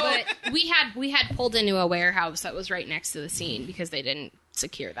 No, but we had pulled into a warehouse that was right next to the scene because they didn't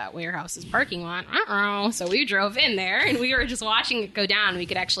secure that warehouse's parking lot. So we drove in there, and we were just watching it go down. We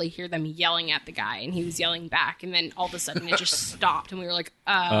could actually hear them yelling at the guy, and he was yelling back, and then all of a sudden it just stopped, and we were like,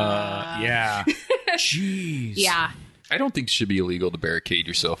 Yeah. Jeez. yeah. I don't think it should be illegal to barricade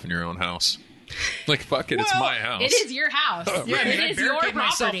yourself in your own house. Like, fuck it, it's my house. It is your house. Yeah, I mean, I it is your barricade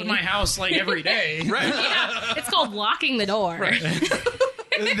myself property. in my house like every day. Right. Yeah, it's called locking the door.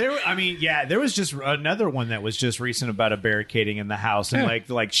 There was just another one that was just recent about a barricading in the house, and it ended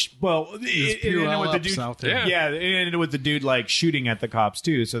with the dude. It ended with the dude like shooting at the cops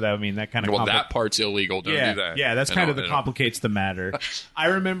too. So that that kind of that part's illegal. Don't do that. Yeah, that's kind of the complicates the matter. I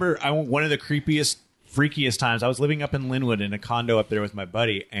remember one of the freakiest times. I was living up in Linwood in a condo up there with my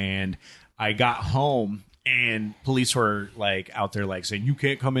buddy, and I got home. And police were like out there like saying, you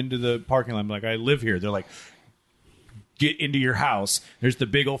can't come into the parking lot. I'm like, I live here. They're like, get into your house. There's the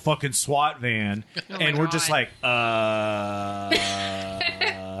big old fucking SWAT van. And we're just like, and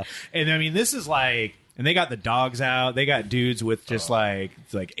this is like, and they got the dogs out. They got dudes with just like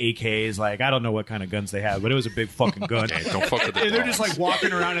AKs. Like, I don't know what kind of guns they have, but it was a big fucking gun. Don't fuck with the And they're dogs. just like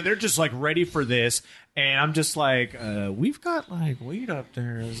walking around, and they're just like ready for this. And I'm just like, we've got like weed up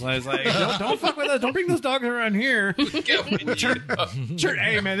there. It's like don't fuck with us. Don't bring those dogs around here. Sure.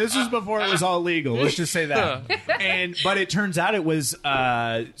 Hey man, this was before it was all legal. Let's just say that. But it turns out it was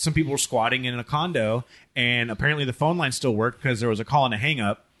some people were squatting in a condo, and apparently the phone line still worked because there was a call and a hang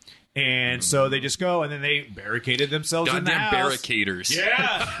up. And so they just go, and then they barricaded themselves in the Goddamn house. barricaders.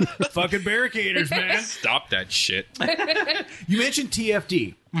 Yeah, fucking barricaders, man. Stop that shit. You mentioned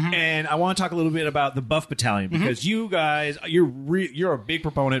TFD, and I want to talk a little bit about the Buff Battalion because you guys, you're a big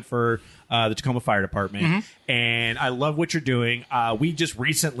proponent for the Tacoma Fire Department, and I love what you're doing. We just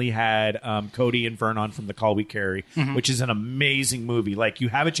recently had Cody and Vernon from The Call We Carry, which is an amazing movie. Like, you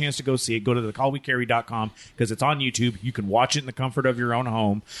have a chance to go see it, go to thecallwecarry.com because it's on YouTube. You can watch it in the comfort of your own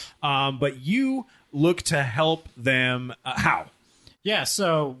home. But you look to help them. How? Yeah,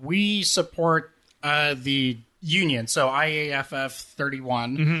 so we support the union, so IAFF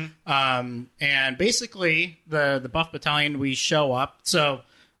 31. And basically, the Buff Battalion, we show up. So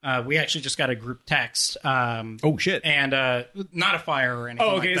we actually just got a group text. Oh, shit. And not a fire or anything.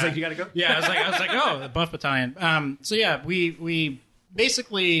 Oh, okay. Like It's that. like, you got to go? Yeah, I was like, oh, the Buff Battalion. So yeah, we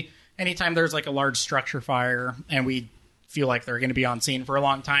basically, anytime there's like a large structure fire and we feel like they're going to be on scene for a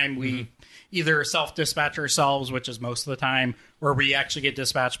long time, we either self-dispatch ourselves, which is most of the time, or we actually get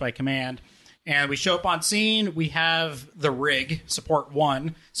dispatched by command. And we show up on scene. We have the rig, support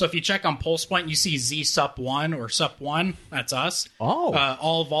 1. So if you check on Pulse Point, you see Z Sup 1 or Sup 1. That's us. Oh.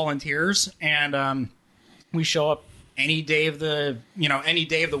 All volunteers. And we show up any day of the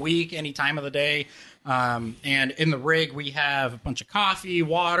week, any time of the day. And in the rig, we have a bunch of coffee,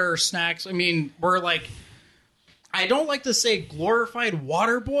 water, snacks. I mean, we're like, I don't like to say glorified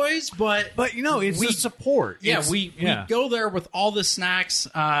water boys, but it's the support. Yeah, we go there with all the snacks.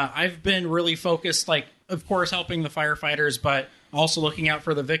 I've been really focused, like, of course, helping the firefighters, but also looking out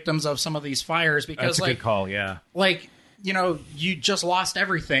for the victims of some of these fires because, That's a good call, yeah. Like, you just lost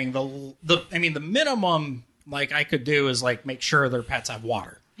everything. The minimum like I could do is like make sure their pets have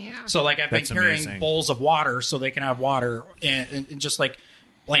water. Yeah. So like I've been That's carrying amazing. bowls of water so they can have water and just like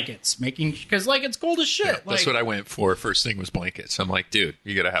blankets, because like it's cold as shit. That's like, what I went for. First thing was blankets. I'm like, dude,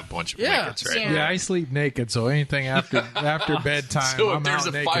 you got to have a bunch of blankets, right? Yeah. Yeah, I sleep naked, so anything after bedtime, So if I'm there's out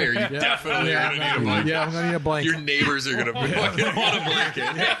a naked. fire, you definitely are going to need a blanket. Yeah, I'm gonna need a blanket. Your neighbors are going to fucking want a blanket.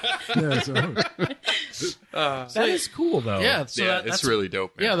 Yeah, so- That is cool, though. Yeah, so Yeah, that's it's really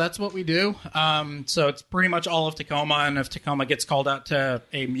dope, man. Yeah, that's what we do. So it's pretty much all of Tacoma, and if Tacoma gets called out to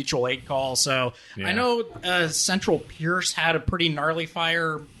a mutual aid call. So I know Central Pierce had a pretty gnarly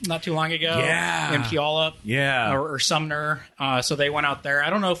fire not too long ago. Yeah. In Puyallup. Yeah. Or Sumner. So they went out there. I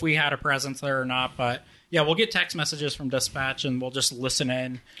don't know if we had a presence there or not, but yeah, we'll get text messages from dispatch, and we'll just listen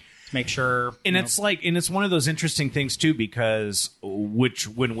in. make sure. And it's like, and it's one of those interesting things too, because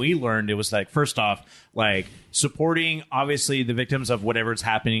when we learned, it was like, first off, like supporting obviously the victims of whatever's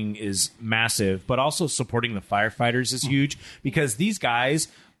happening is massive, but also supporting the firefighters is huge, because these guys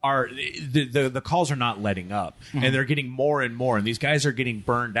are the calls are not letting up, and they're getting more and more, and these guys are getting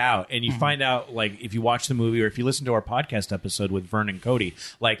burned out. And you find out, like, if you watch the movie or if you listen to our podcast episode with Vern and Cody,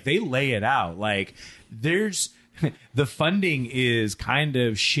 like, they lay it out. Like, there's the funding is kind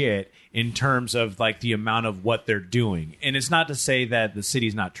of shit in terms of like the amount of what they're doing. And it's not to say that the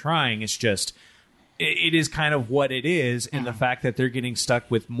city's not trying, it's just it is kind of what it is, and the fact that they're getting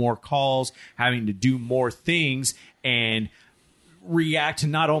stuck with more calls, having to do more things and react to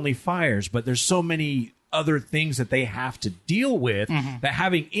not only fires, but there's so many other things that they have to deal with, that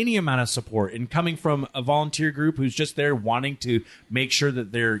having any amount of support and coming from a volunteer group who's just there wanting to make sure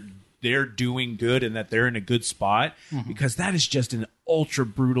that they're doing good and that they're in a good spot, because that is just an ultra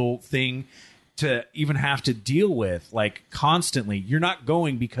brutal thing to even have to deal with, like, constantly. You're not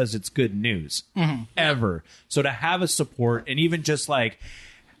going because it's good news ever. So to have a support, and even just like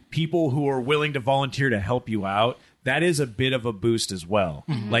people who are willing to volunteer to help you out, that is a bit of a boost as well,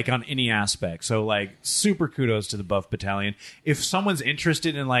 like on any aspect. So like, super kudos to the Buff Battalion. If someone's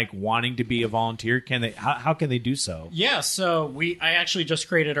interested in like wanting to be a volunteer, can they? How can they do so? Yeah, so I actually just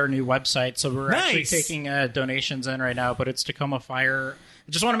created our new website, so we're actually taking donations in right now, but it's Tacoma Fire.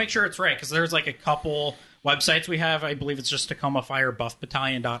 I just want to make sure it's right, because there's like a couple websites we have. I believe it's just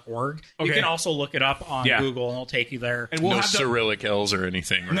TacomaFireBuffBattalion.org. You can also look it up on Google, and it'll take you there. And we'll no have Cyrillic L's or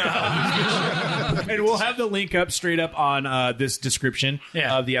anything. Right? And we'll have the link up straight up on this description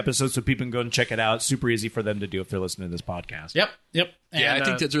of the episode, so people can go and check it out. Super easy for them to do if they're listening to this podcast. Yep. Yeah, And, I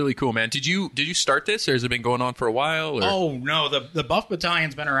think that's really cool, man. Did you start this, or has it been going on for a while? Or? Oh no, the Buff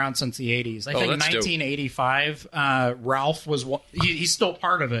Battalion's been around since the 80s. I think that's 1985. Ralph was he's still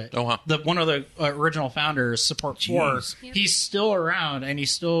part of it. Oh, wow. One of the original founders, Support 4. Yep. He's still around, and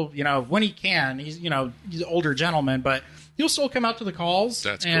he's still, when he can, he's an older gentleman, but he'll still come out to the calls.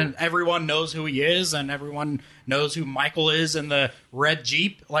 That's and cool. Everyone knows who he is, and everyone knows who Michael is in the red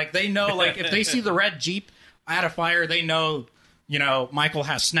Jeep. Like, they know, like, if they see the red Jeep at a fire, they know. Michael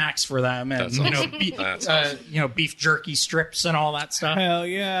has snacks for them, and beef jerky strips and all that stuff. Hell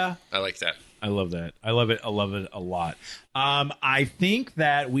yeah. I like that. I love that. I love it a lot. I think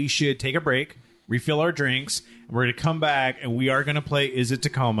that we should take a break, refill our drinks, and we're going to come back, and we are going to play Is It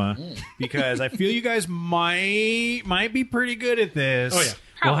Tacoma, because I feel you guys might be pretty good at this. Oh, yeah.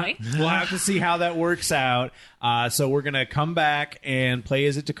 Probably. We'll have to see how that works out. So we're going to come back and play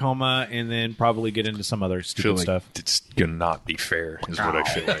Is It Tacoma, and then probably get into some other I feel stupid like stuff. it's gonna not be fair, is what I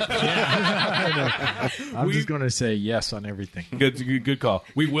feel like. I'm just going to say yes on everything. Good call.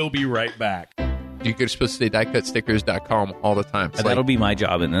 We will be right back. You're supposed to say diecutstickers.com all the time. It's That'll be my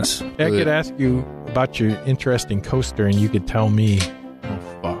job in this. I could ask you about your interesting coaster, and you could tell me. oh,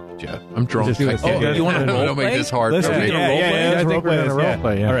 fuck, Jeff. I'm drunk. Just do it. You want to Don't role make play? this hard Let's for do me. a role play. I think we're gonna role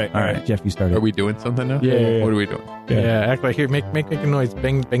play. Yeah. All right. All right, Jeff, you started. Are we doing something now? Yeah. What are we doing? Yeah, act like, here, make a noise.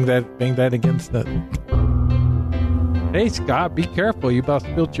 Bang that against the. Hey, Scott, be careful. You about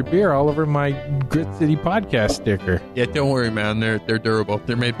spilled your beer all over my Grit City podcast sticker. Yeah, don't worry, man. They're durable.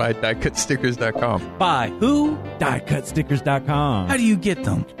 They're made by diecutstickers.com. By who? DiecutStickers.com. How do you get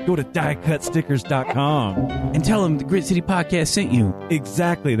them? Go to DiecutStickers.com. And tell them the Grit City Podcast sent you.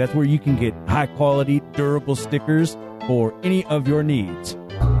 Exactly. That's where you can get high quality, durable stickers for any of your needs.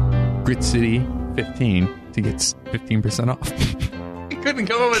 Grit City 15 to get 15% off. I couldn't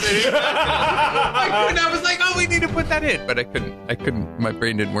come up with it. I was like, oh, we need to put that in. But I couldn't. My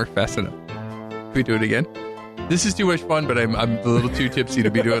brain didn't work fast enough. Can we do it again? This is too much fun, but I'm a little too tipsy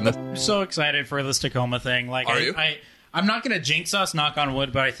to be doing this. I'm so excited for this Tacoma thing. Like, Are you? I'm not going to jinx us, knock on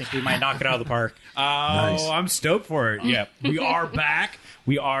wood, but I think we might knock it out of the park. Oh, nice. I'm stoked for it. Yeah, we are back.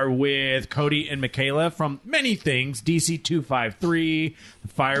 We are with Cody and Michaela from many things: DC253, the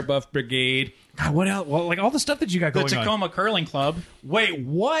Fire Buff Brigade. God, what else? Well, like all the stuff that you got The going on. Tacoma Curling Club. Wait,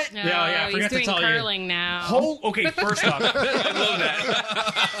 what? No, Yeah, I he's forgot to doing tell you. curling now. Okay, first off, I love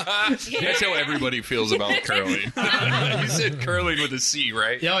that. That's how everybody feels about curling. You said curling with a C,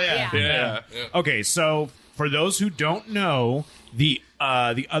 right? Oh, yeah. Yeah. Okay, so for those who don't know, the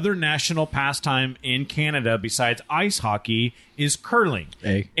other national pastime in Canada besides ice hockey is curling.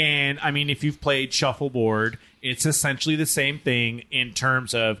 Hey. And I mean, if you've played shuffleboard, it's essentially the same thing in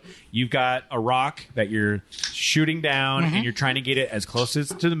terms of you've got a rock that you're shooting down and you're trying to get it as close as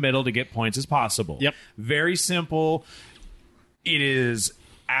to the middle to get points as possible. Yep. Very simple. It is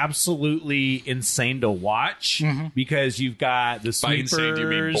absolutely insane to watch because you've got the By sweepers. insane, do you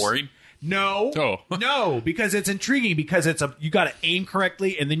mean boring? No, Oh. no, because it's intriguing. Because you got to aim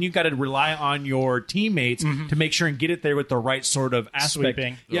correctly, and then you got to rely on your teammates to make sure and get it there with the right sort of aspect.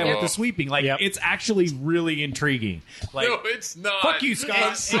 Sweeping. Yeah, with Oh. the sweeping. Like Yep. it's actually really intriguing. Like, No, it's not. Fuck you, Scott.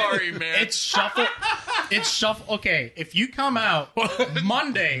 I'm sorry, man. It's shuffle. It's shuffle. Okay, if you come out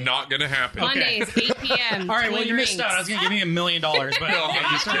Monday. not gonna happen. Mondays, 8 p.m. All right, well, Twin you missed Rings. out. I was going to give you $1 million, but No,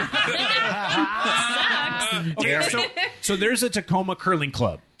 I'm just kidding. okay, so there's a Tacoma curling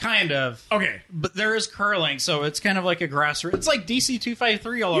club. kind of. Okay, But there is curling, so it's kind of like a grassroots. It's like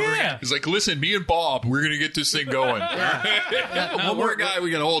DC253 all over Yeah. again. He's like, listen, me and Bob, we're gonna get this thing going. One more guy, we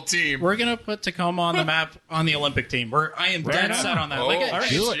got a whole team. We're gonna put Tacoma on the map on the Olympic team. I am dead on. set on that. Oh, Like, all right.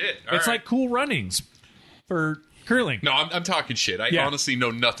 do it. Shit. All It's right. like Cool Runnings for curling. No, I'm talking shit. I Yeah. honestly know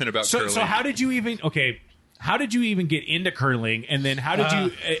nothing about curling. So how did you even? Okay, how did you even get into curling? And then how did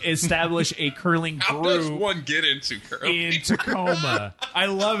you establish a curling How does group one get into curling? in Tacoma? I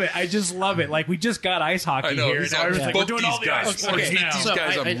love it. I just love it. Like we just got ice hockey I know. here. He's and like, everyone's like, fuck we're doing all these the guys. ice sports Okay, now. these so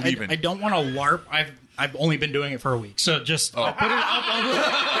guys, I'm leaving. I don't want to LARP. I've only been doing it for a week, so just I'll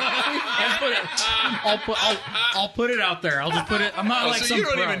put it out there. I'll just put it. I'm not like so some you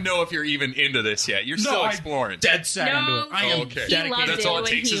don't pro. even know if you're even into this yet. You're No, still I'm exploring. dead set No. into it. I am Oh, okay. He loved dedicated. That's it all it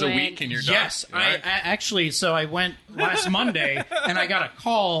when takes he is a went. week and you're done. Yes, right? I actually. So I went last Monday, and I got a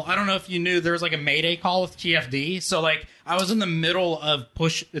call. I don't know if you knew there was like a Mayday call with TFD. So like I was in the middle of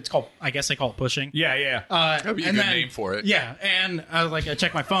push. It's called. I guess they call it pushing. Yeah, yeah. That'd be a and good then- name for it. Yeah, and I was like, I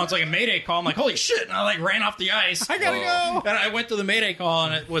checked my phone. It's like a Mayday call. I'm like, holy shit! And I like ran off the ice. I gotta go. And I went to the Mayday call,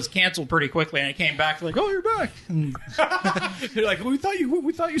 and it was canceled pretty quickly. And I came back like, oh, you're back. And They're like, we thought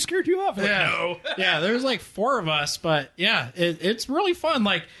you scared you off. I'm like, yeah, no. yeah. There's like 4 of us, but yeah, it's really fun.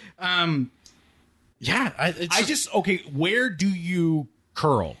 Like, yeah, I just okay. Where do you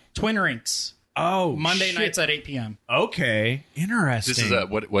curl? Twin Rinks Oh, Monday shit. nights at 8 p.m. Okay, interesting. This is a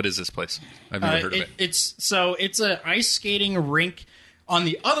what is this place? I've never heard of it. It's a ice skating rink on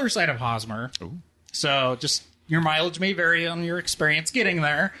the other side of Hosmer. So just your mileage may vary on your experience getting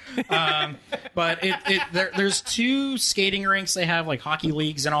there, but there's 2 skating rinks. They have like hockey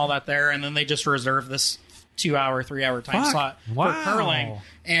leagues and all that there, and then they just reserve this 2-hour, 3-hour time Fuck. slot Wow. for curling.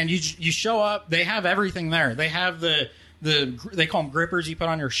 And you show up. They have everything there. They have the they call them grippers you put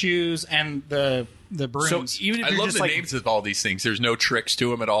on your shoes and the So brooms. even if I you're love just the like names of all these things. There's no tricks to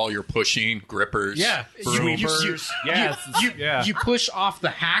them at all. You're pushing grippers. Yeah, Sweepers. Yes. Yeah. you push off the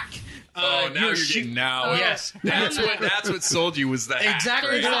hack. Oh, now you're shoe- getting now. Yes. That's what sold you was that.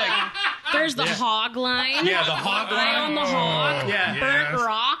 Exactly. They're like, There's the hog line. yeah, the hog Eye on line. the hog. Yeah. Burnt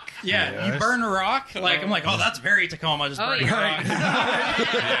rock. Yeah, you burn a rock. Like I'm like, oh, that's very Tacoma. Just Oh, burning yeah. a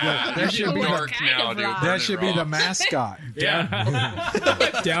rock. That should be Dark What kind now, of dude. rock? that should be the mascot.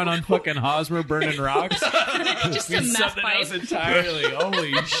 down on fucking Hosmer burning rocks. Just a meth Something pipe. else entirely.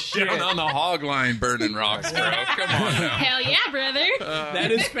 Holy shit. Down on the hog line burning rocks, bro. Come on now. Hell yeah, brother.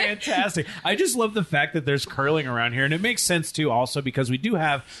 That is fantastic. I just love the fact that there's curling around here, and it makes sense too. Also, because we do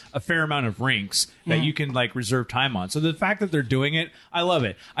have a fair amount of rinks that you can like reserve time on. So the fact that they're doing it, I love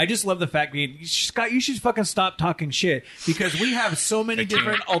it. I just love the fact that Scott, you should fucking stop talking shit because we have so many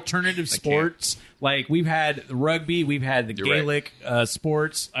different alternative sports. Like we've had rugby, we've had the You're right. Gaelic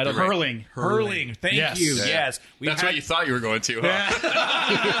sports. I don't Hurling. Hurling. Thank Yes. you. Yeah. Yes, That's what you thought you were going to,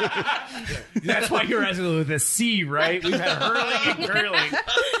 huh? That's why you're asking with a C, right? We've had hurling and curling.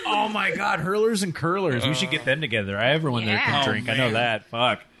 Oh my God, hurlers and curlers. We should get them together. Everyone there can Yeah. drink. Oh, I know man. that.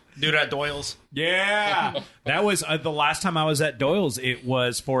 Fuck. Dude at Doyle's. Yeah. That was the last time I was at Doyle's. It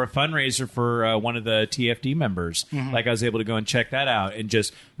was for a fundraiser for one of the TFD members. Like I was able to go and check that out. And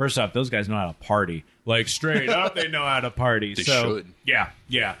just, first off, those guys know how to party. Like straight up, they know how to party. They so, should.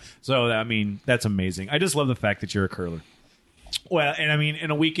 Yeah. So, I mean, that's amazing. I just love the fact that you're a curler. Well, and I mean, in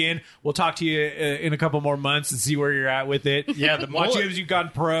a weekend, we'll talk to you in a couple more months and see where you're at with it. Yeah, the watch mullet- you as you've gone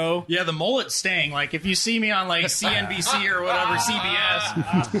pro. Yeah, the mullet's staying. Like if you see me on like CNBC or whatever,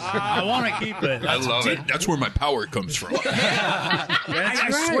 CBS, I want to keep it. I love it. That's where my power comes from.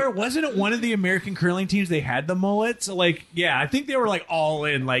 I swear, wasn't it one of the American curling teams? They had the mullets. Like, yeah, I think they were like all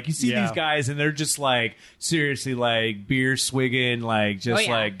in. Like, you see Yeah. these guys, and they're just like seriously like beer swigging, like just Oh,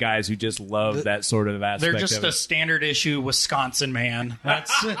 yeah. like guys who just love that sort of aspect. They're just of a it. standard issue Wisconsin man.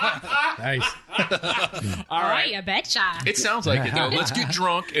 That's Nice. All right. Oh, you betcha. It sounds like it, though. Let's get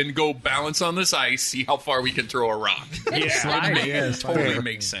drunk and go balance on this ice, see how far we can throw a rock. Yeah. Totally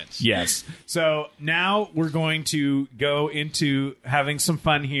makes sense. Yes. So now we're going to go into having some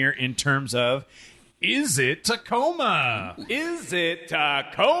fun here in terms of, is it Tacoma? Is it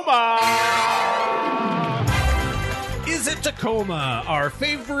Tacoma? Is it Tacoma? Our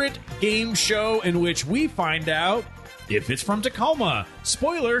favorite game show in which we find out, if it's from Tacoma.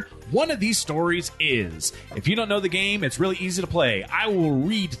 Spoiler, one of these stories is. If you don't know the game, it's really easy to play. I will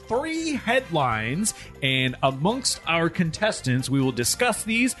read 3 headlines, and amongst our contestants, we will discuss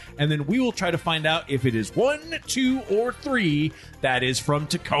these, and then we will try to find out if it is 1, 2, or 3 that is from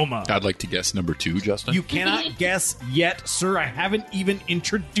Tacoma. I'd like to guess number 2, Justin. You cannot guess yet, sir. I haven't even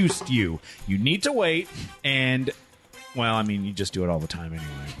introduced you. You need to wait, and... well, I mean, you just do it all the time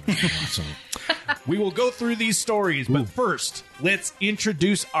anyway. So we will go through these stories, but first, let's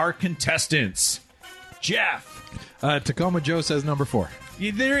introduce our contestants. Jeff. Tacoma Joe says number 4.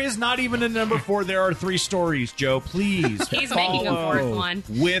 There is not even a number 4. There are 3 stories, Joe. Please He's making a follow 4th one.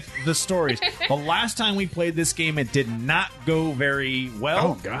 with the stories. The last time we played this game, it did not go very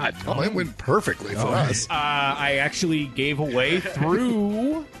well. Oh, God. Oh, it went perfectly for us. I actually gave away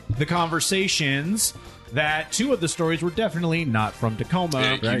through the conversations that 2 of the stories were definitely not from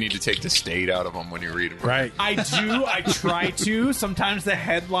Tacoma. You need to take the state out of them when you read them. Right. I do. I try to. Sometimes the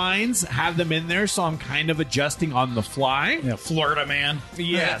headlines have them in there, so I'm kind of adjusting on the fly. Yeah, Florida man.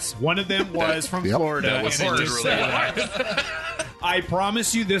 Yes, one of them was from Yep. Florida. That was and it just literally said- I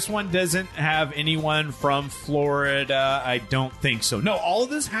promise you, this one doesn't have anyone from Florida. I don't think so. No, all of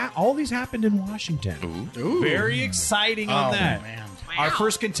these happened in Washington. Ooh. Very exciting on that. Man. Our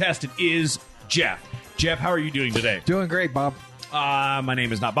first contestant is Jeff. Jeff, how are you doing today? Doing great, Bob. My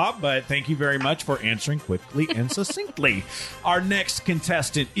name is not Bob, but thank you very much for answering quickly and succinctly. Our next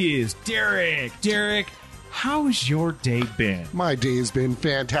contestant is Derek. Derek, how's your day been? My day has been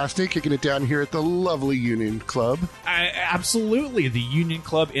fantastic, kicking it down here at the lovely Union Club. Absolutely. The Union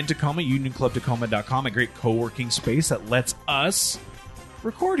Club in Tacoma, unionclubtacoma.com, a great co-working space that lets us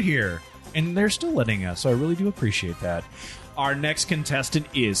record here. And they're still letting us, so I really do appreciate that. Our next contestant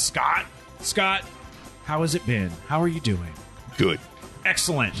is Scott. Scott, how has it been? How are you doing? Good.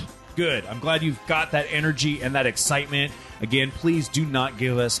 Excellent. Good. I'm glad you've got that energy and that excitement. Again, please do not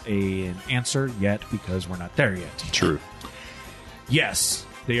give us an answer yet because we're not there yet. True. Yes,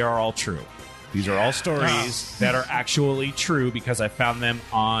 they are all true. These are all stories that are actually true because I found them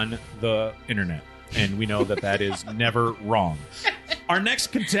on the internet. And we know that that is never wrong. Our next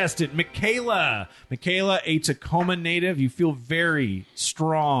contestant, Michaela. Michaela, a Tacoma native. You feel very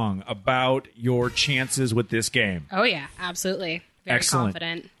strong about your chances with this game. Oh, yeah, absolutely. Very Excellent.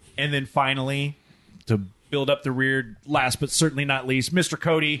 confident. And then finally, to build up the rear, last but certainly not least, Mr.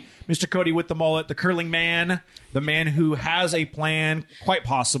 Cody. Mr. Cody with the mullet, the curling man, the man who has a plan, quite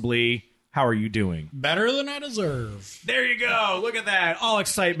possibly. How are you doing? Better than I deserve. There you go. Look at that. All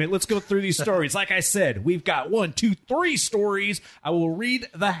excitement. Let's go through these stories. Like I said, we've got 1, 2, 3 stories. I will read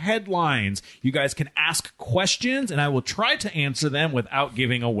the headlines. You guys can ask questions, and I will try to answer them without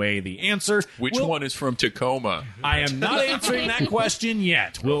giving away the answer. Which one is from Tacoma? I am not answering that question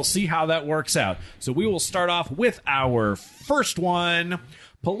yet. We'll see how that works out. So we will start off with our first one.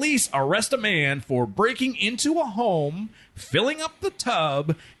 Police arrest a man for breaking into a home, filling up the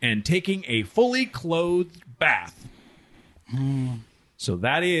tub, and taking a fully clothed bath. So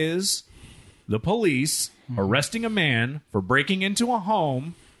that is the police arresting a man for breaking into a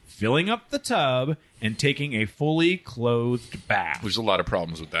home, filling up the tub, and taking a fully clothed bath. There's a lot of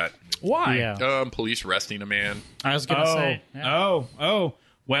problems with that. Why? Yeah. Police arresting a man. I was going to say. Yeah.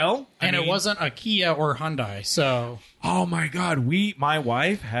 Well, And it wasn't a Kia or Hyundai, so... Oh my God, my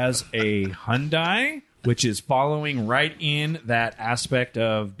wife has a Hyundai, which is following right in that aspect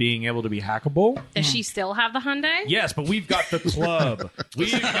of being able to be hackable. Does she still have the Hyundai? Yes, but we've got the club.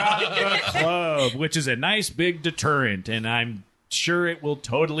 We've got the club, which is a nice big deterrent, and I'm sure it will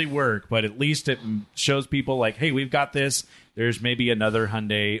totally work, but at least it shows people like, hey, we've got this. There's maybe another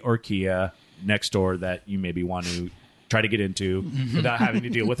Hyundai or Kia next door that you maybe want to try to get into without having to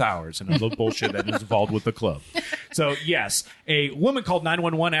deal with ours and all the bullshit that is involved with the club. So, yes, a woman called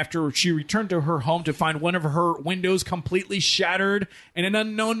 911 after she returned to her home to find one of her windows completely shattered and an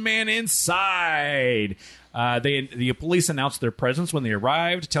unknown man inside. The police announced their presence when they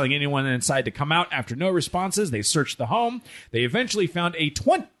arrived, telling anyone inside to come out. After no responses, they searched the home. They eventually found a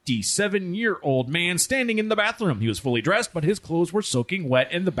 27-year-old man standing in the bathroom. He was fully dressed, but his clothes were soaking wet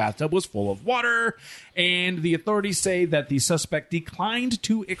and the bathtub was full of water. And the authorities say that the suspect declined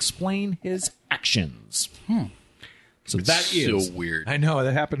to explain his actions. So that is so weird. I know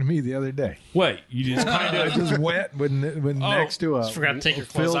that happened to me the other day. What? You just kind It was just wet when next to a. Just forgot to take your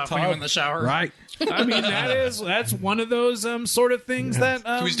clothes filled off when you tub. went in the shower. Right. I mean, that's one of those sort of things that.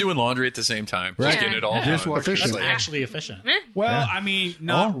 He was doing laundry at the same time. Just Right. getting it all Yeah. done. Dishwasher. That's Efficient. actually efficient. Well, Yeah. I mean,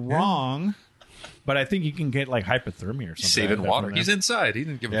 not Oh, yeah. wrong. but I think you can get like hypothermia or something. Saving water. He's inside. He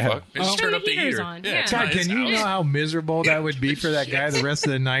didn't give a fuck. Just Turn turn the up the heaters heater. on. Yeah, Yeah. it's God, not his can you house. know how miserable that would be for that guy the rest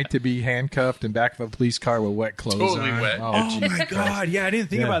of the night to be handcuffed in back of a police car with wet clothes Totally on? wet. Oh my god! Yeah, I didn't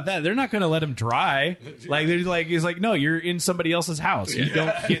think about that. They're not going to let him dry. Like they're like, he's like, no, you're in somebody else's house. You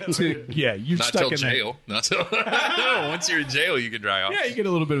don't get to. Yeah, you're Not stuck till in jail. Not till. No, once you're in jail, you can dry off. there. Yeah, you get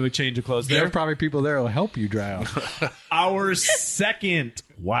a little bit of a change of clothes There there. are probably people there who will help you dry off. Our second,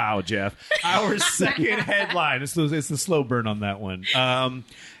 wow, Jeff. Our second headline. It's the slow burn on that one.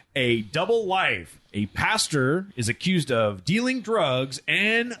 A double life. A pastor is accused of dealing drugs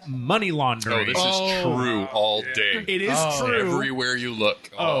and money Oh, laundering. this is true all day. It is true. Everywhere you look,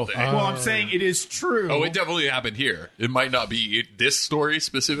 all day. Well, I'm saying it is true. Oh, it definitely happened here. It might not be this story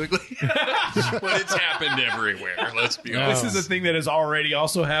specifically, but it's happened everywhere. Let's be honest. This is a thing that has already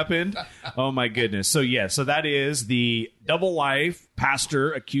also happened. Oh my goodness. So so that is the double life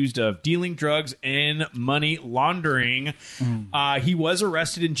pastor accused of dealing drugs and money laundering. He was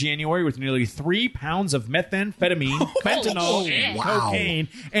arrested in January with nearly 3 pounds of methamphetamine, fentanyl, and cocaine,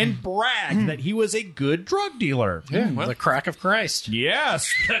 and bragged that he was a good drug dealer. The crack of Christ.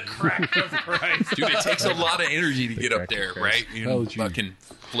 Yes, the crack of Christ. Dude, it takes a lot of energy to get up there, right? You know, fucking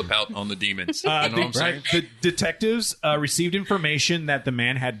flip out on the demons. You know what I'm saying? The detectives received information that the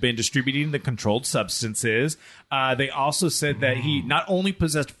man had been distributing the controlled substances. They also said that he not only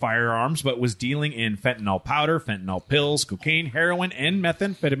possessed firearms, but was dealing in fentanyl powder, fentanyl pills, cocaine, heroin, and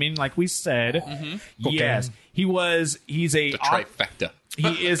methamphetamine, like we said. Yes. He's a... The trifecta.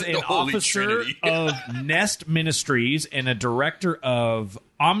 He is an Holy officer Trinity. of Nest Ministries and a director of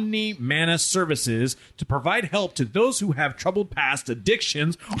Omni Mana Services to provide help to those who have troubled past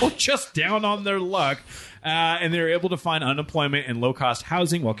addictions or just down on their luck. And they're able to find unemployment and low-cost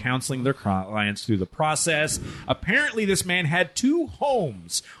housing while counseling their clients through the process. Apparently, this man had 2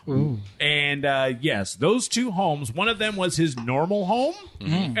 homes. Ooh. And yes, those 2 homes, one of them was his normal home,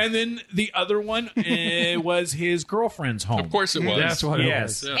 and then the other one was his girlfriend's home. Of course it was. That's what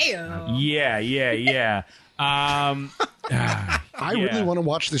Yes. it was. Yeah. I really want to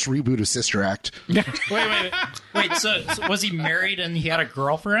watch this reboot of Sister Act. Wait. So was he married and he had a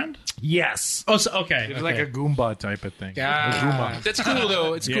girlfriend? Yes. Oh, so, okay. It's like a Goomba type of thing. That's cool,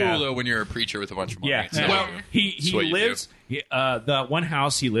 though. It's Yeah. cool, though, when you're a preacher with a bunch of money. Yeah. So, Well, That's he what you lives. The one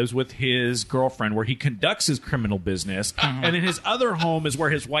house he lives with his girlfriend, where he conducts his criminal business, and then his other home is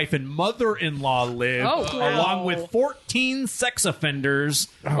where his wife and mother-in-law live, Oh, cool. along with 14 sex offenders,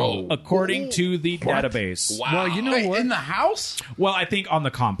 according to the database. Wow. Well, you know Wait, what? in the house? Well, I think on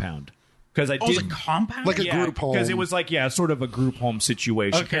the compound. Because I Oh, it's did a compound? Like a group home. because it was like sort of a group home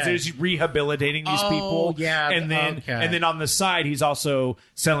situation. Because Okay. he's rehabilitating these people, yeah, and then okay. and then on the side he's also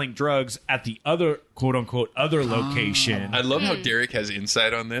selling drugs at the other quote unquote other location. I love how Derek has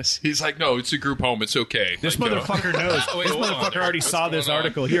insight on this. He's like, no, it's a group home. It's okay. This Like, motherfucker knows. Wait, This hold on, motherfucker Derek. already What's saw this going on?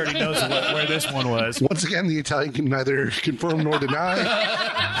 article. He already knows where this one was. Once again, the Italian can neither confirm nor deny.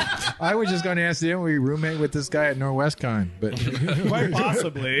 I was just going to ask, didn't we roommate with this guy at Norwestcon? But Quite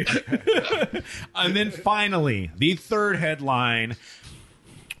possibly. And then finally, the third headline.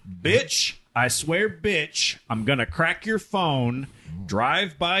 Bitch, I swear, bitch, I'm going to crack your phone.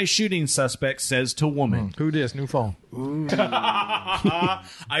 Drive-by shooting suspect says to woman. who this? New phone.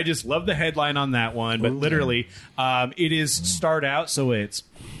 I just love the headline on that one. But literally, it is start out, so it's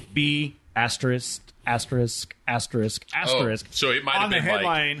B asterisk. Oh, So it might have on the been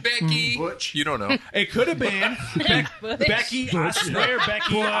headline. like, Becky. You don't know. It could have been Becky. I swear,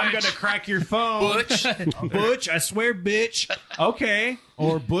 Becky, I'm gonna crack your phone. Butch, I swear, bitch. Okay,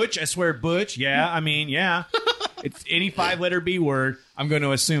 or Butch, I swear, Butch. Yeah, I mean, yeah. It's any 5-letter B word. I'm going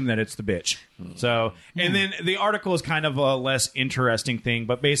to assume that it's the bitch. So, and then the article is kind of a less interesting thing,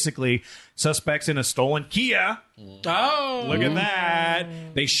 but basically, suspects in a stolen Kia. Oh. Look at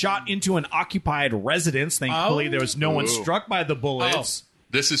that. They shot into an occupied residence. Thankfully, there was no one struck by the bullets.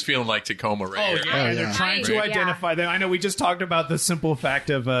 This is feeling like Tacoma right here. And they're trying to Right. identify them. I know we just talked about the simple fact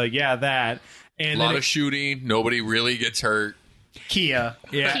of, that. A And lot then of shooting. Nobody really gets hurt. Kia.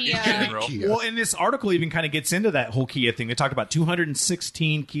 yeah. Kia. General. Kia. Well, and this article even kind of gets into that whole Kia thing. They talk about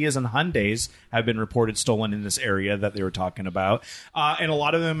 216 Kias and Hyundais have been reported stolen in this area that they were talking about. And a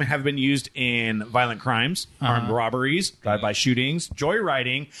lot of them have been used in violent crimes, armed robberies, drive-by shootings,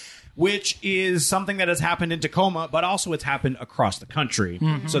 joyriding, which is something that has happened in Tacoma, but also it's happened across the country.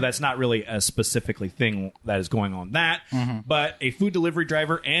 So that's not really a specifically thing that is going on that. But a food delivery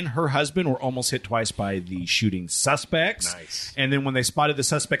driver and her husband were almost hit twice by the shooting suspects. Nice. And then when they spotted the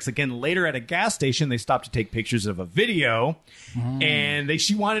suspects again later at a gas station, they stopped to take pictures of a video. And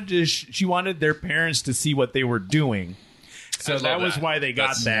she wanted their parents to see what they were doing. So I love that was that. why they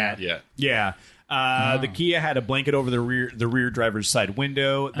got That's- that. yeah. Yeah. The Kia had a blanket over the rear driver's side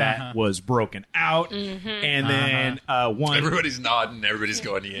window that was broken out, and then one. Everybody's nodding. Everybody's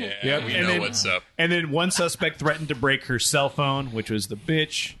going, yeah, we know what's up. And then one suspect threatened to break her cell phone, which was the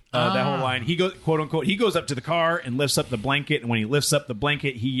bitch. That whole line. He goes, quote unquote, he goes up to the car and lifts up the blanket. And when he lifts up the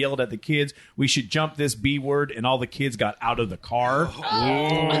blanket, he yelled at the kids, "We should jump this B word." And all the kids got out of the car.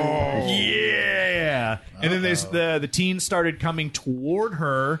 Yeah. And then the teens started coming toward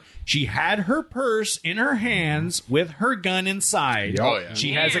her. She had her purse in her hands with her gun inside. Oh, yeah.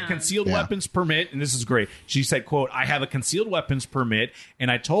 She has a concealed weapons permit. And this is great. She said, quote, "I have a concealed weapons permit. And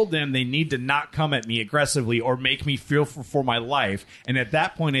I told them they need to not come at me aggressively or make me fear for my life." And at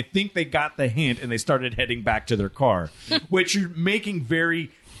that point, I think they got the hint and they started heading back to their car, which you're making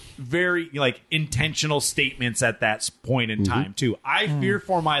very, very like intentional statements at that point in time too. I fear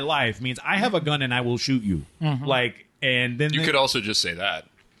for my life means I have a gun and I will shoot you. Like, and then You could also just say that.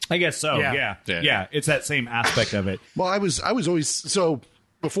 I guess so. Yeah. It's that same aspect of it. Well, I was always so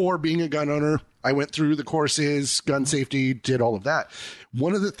before being a gun owner, I went through the courses, gun safety, did all of that.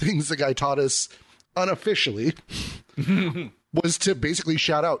 One of the things the guy taught us unofficially was to basically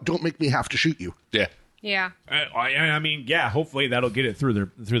shout out, "Don't make me have to shoot you." Yeah. Yeah. I mean, yeah. Hopefully that'll get it through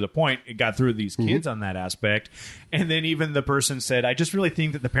the point. It got through these kids on that aspect, and then even the person said, "I just really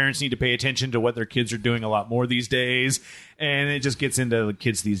think that the parents need to pay attention to what their kids are doing a lot more these days." And it just gets into the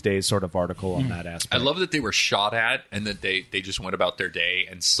kids these days sort of article on that aspect. I love that they were shot at and that they just went about their day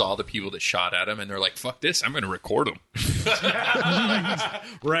and saw the people that shot at them and they're like, "Fuck this, I'm going to record them."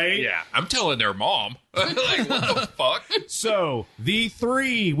 Right? Yeah, I'm telling their mom. Like, what the fuck? So the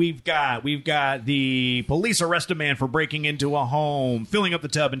three we've got the police arrest a man for breaking into a home, filling up the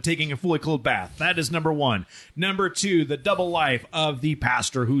tub, and taking a fully clothed bath. That is number one. Number two, the double life of the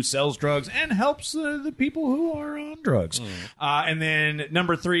pastor who sells drugs and helps the people who are on drugs. And then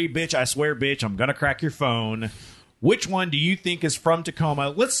number three, bitch, I swear, bitch, I'm gonna crack your phone. Which one do you think is from Tacoma?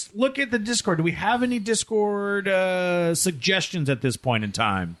 Let's look at the Discord. Do we have any Discord suggestions at this point in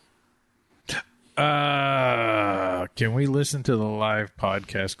time? Can we listen to the live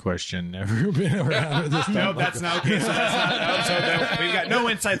podcast question? Never been around with this. No, that's not okay. So that's not. So we've got no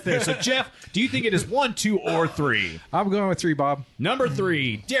insights there. So Jeff, do you think it is 1, 2, or 3? I'm going with 3, Bob. Number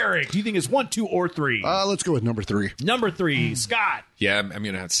 3, Derek. Do you think it's 1, 2, or 3? Let's go with number 3. Number 3, Scott. Yeah, I'm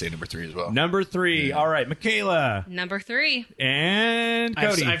going to have to say number 3 as well. Number 3. Yeah. All right, Michaela. Number 3. And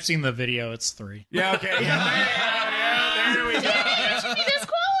Cody. I've seen the video. It's 3. Yeah. Okay. Yeah, there we go.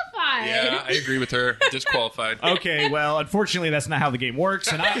 Yeah, I agree with her. Disqualified. Okay, well, unfortunately, that's not how the game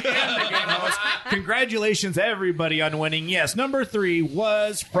works. And I am the game host. Congratulations, everybody, on winning. Yes, number 3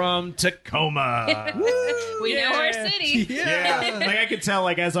 was from Tacoma. We know our city. Yeah. Like, I could tell,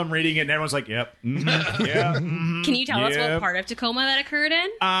 like, as I'm reading it, and everyone's like, yep. Yeah. Can you tell us what part of Tacoma that occurred in?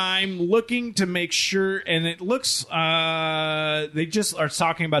 I'm looking to make sure, and it looks, they just are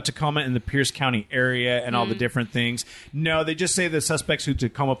talking about Tacoma in the Pierce County area and all the different things. No, they just say the suspects who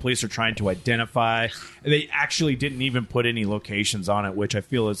Tacoma police are trying to identify. They actually didn't even put any locations on it, which I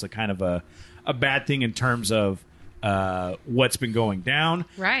feel is a kind of a bad thing in terms of what's been going down.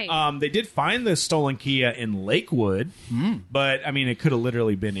 Right. They did find the stolen Kia in Lakewood, but I mean, it could have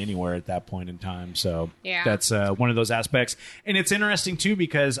literally been anywhere at that point in time. So that's one of those aspects. And it's interesting too,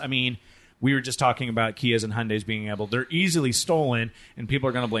 because I mean, we were just talking about Kias and Hyundais being they're easily stolen, and people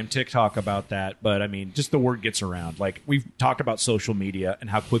are going to blame TikTok about that. But I mean, just the word gets around. Like, we've talked about social media and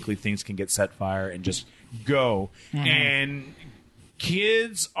how quickly things can get set fire and just go. And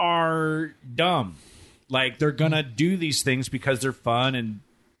kids are dumb. Like, they're going to do these things because they're fun and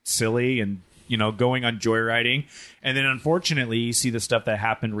silly and, you know, going on joyriding. And then, unfortunately, you see the stuff that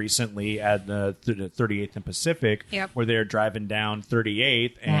happened recently at the 38th and Pacific, where they're driving down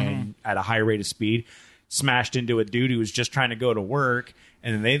 38th and at a high rate of speed, smashed into a dude who was just trying to go to work,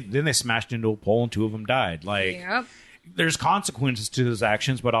 and then they smashed into a pole, and 2 of them died. Like, there's consequences to those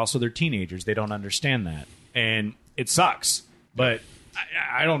actions, but also they're teenagers. They don't understand that, and it sucks. But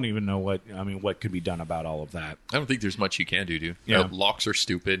I don't even know what could be done about all of that. I don't think there's much you can do, dude. Yeah. Locks are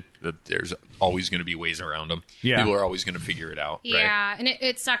stupid. There's always going to be ways around them. Yeah. People are always going to figure it out. Yeah, right? and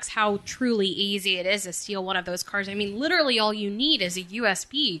it sucks how truly easy it is to steal one of those cars. I mean, literally all you need is a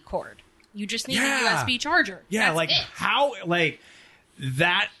USB cord. You just need a USB charger. Yeah, That's like it. how, like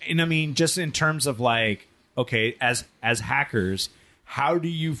that. And I mean, just in terms of like, okay, as hackers, how do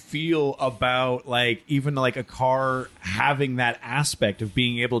you feel about like even like a car having that aspect of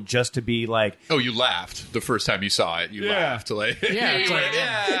being able just to be like, oh, you laughed the first time you saw it. You laughed. Like,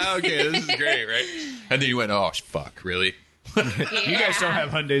 yeah, okay, this is great, right? And then you went, oh, fuck, really? You guys don't have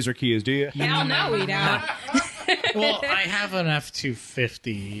Hyundais or Kias, do you? Hell no, we don't. Well, I have an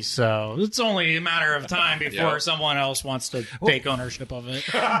F-250, so it's only a matter of time before someone else wants to take ownership of it.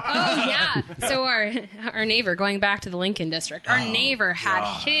 Oh yeah. So our neighbor, going back to the Lincoln District, our neighbor had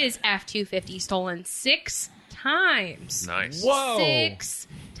his F-250 stolen 6 times. Nice. Whoa. 6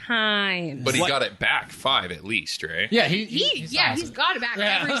 times. But he got it back 5 at least, right? Yeah, He's awesome. got it back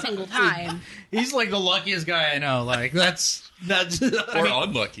every single time. He's like the luckiest guy I know. Like that's Or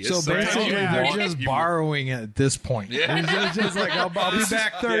unlucky. So basically, they're just borrowing it at this point. Yeah. It's just like, I'll be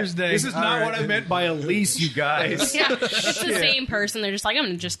back Thursday. This is All not right. what I meant by a lease, you guys. Yeah, it's the same person. They're just like,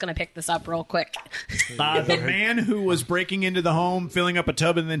 I'm just going to pick this up real quick. The man who was breaking into the home, filling up a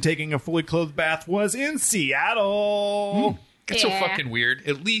tub, and then taking a fully clothed bath was in Seattle. That's so Yeah. fucking weird.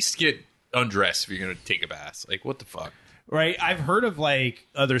 At least get undressed if you're going to take a bath. Like, what the fuck? Right? I've heard of like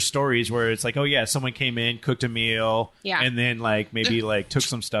other stories where it's like, oh yeah, someone came in, cooked a meal, Yeah. and then like maybe like took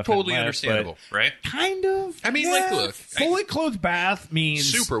some stuff. and Totally left, understandable, right? but kind of. I mean, like, look, fully clothed bath means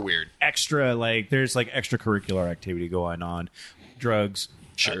Super weird. extra. Like there's like extracurricular activity going on, drugs.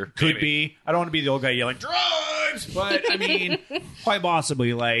 Sure. Could maybe. be. I don't want to be the old guy yelling drugs, but I mean, quite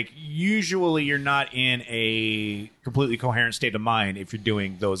possibly. Like usually, you're not in a completely coherent state of mind if you're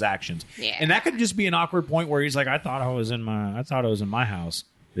doing those actions. Yeah. And that could just be an awkward point where he's like, I thought I was in my house.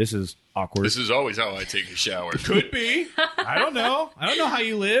 This is awkward. This is always how I take a shower. could be. I don't know. I don't know how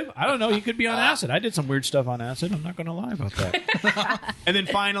you live. I don't know. He could be on acid. I did some weird stuff on acid. I'm not going to lie about that. And then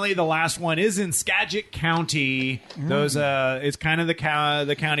finally, the last one is in Skagit County. Those, it's kind of the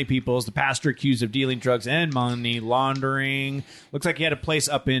county peoples. The pastor accused of dealing drugs and money laundering. Looks like he had a place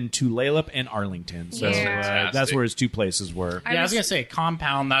up in Tulalip and Arlington. So Yeah. that's where his 2 places were. I was gonna say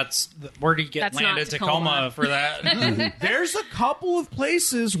compound. Where did he get That's not landed? Tacoma. For that. There's a couple of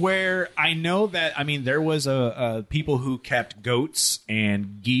places where I know that, I mean, there was people who kept goats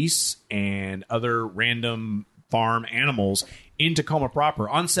and geese and other random farm animals in Tacoma proper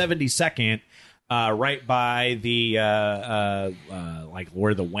on 72nd, right by the like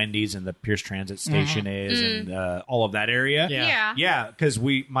where the Wendy's and the Pierce Transit Station is, and all of that area. Yeah. Yeah, because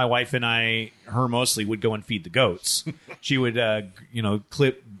my wife and her mostly would go and feed the goats. She would,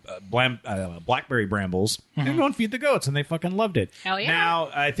 clip blackberry brambles and go and feed the goats, and they fucking loved it. Hell yeah. Now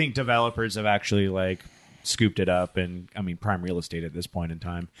I think developers have actually like scooped it up, and I mean prime real estate at this point in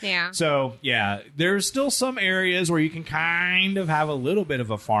time. Yeah. So yeah, there's still some areas where you can kind of have a little bit of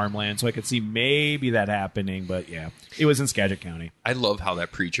a farmland, so I could see maybe that happening. But yeah, it was in Skagit County. I love how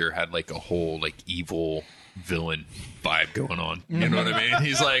that preacher had like a whole like evil villain vibe going on. You know what I mean?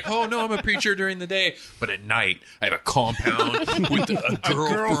 He's like, oh no, I'm a preacher during the day, but at night I have a compound with a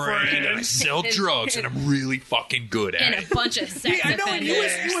girlfriend and I sell drugs and I'm really fucking good at And it. a bunch of sex I know, and he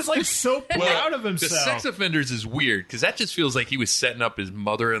was like so proud of The himself. sex offenders is weird because that just feels like he was setting up his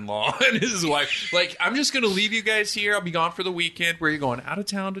mother-in-law and his wife. Like, I'm just going to leave you guys here. I'll be gone for the weekend. Where are you going? Out of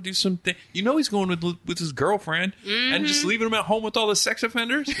town to do something. You know he's going with his girlfriend and just leaving him at home with all the sex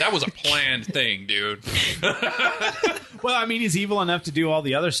offenders? That was a planned thing, dude. Well, I mean, he's evil enough to do all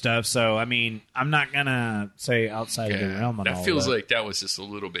the other stuff, so I mean, I'm not gonna say outside of the realm on all that feels that. like that was just a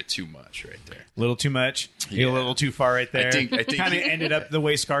little bit too much right there. A little too much. A little too far right there. I think kind of ended up the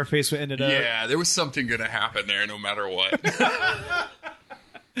way Scarface ended up. Yeah, there was something going to happen there no matter what.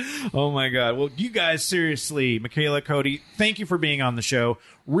 Oh my God. Well, you guys, seriously, Michaela, Cody, thank you for being on the show.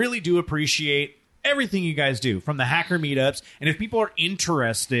 Really do appreciate everything you guys do from the hacker meetups. And if people are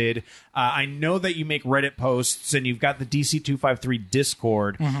interested, I know that you make Reddit posts and you've got the DC253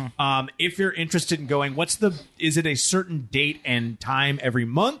 Discord. If you're interested in going, is it a certain date and time every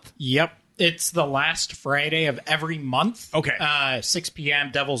month? Yep. It's the last Friday of every month. Okay. 6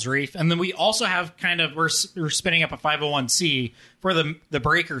 p.m. Devil's Reef. And then we also have we're spinning up a 501c for the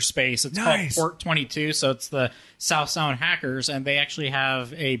breaker space. It's Nice. called Port 22. So it's the South Sound Hackers. And they actually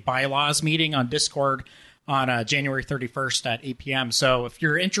have a bylaws meeting on Discord on January 31st at 8 p.m. So if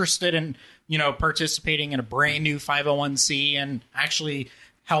you're interested in, participating in a brand new 501c and actually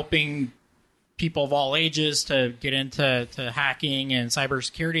helping people of all ages to get into hacking and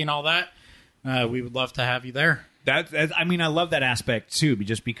cybersecurity and all that, we would love to have you there. I mean, I love that aspect too,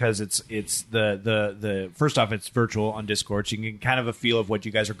 just because it's the first off, it's virtual on Discord, so you can kind of a feel of what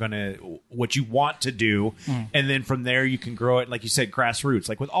you guys are what you want to do, and then from there you can grow it, like you said, grassroots.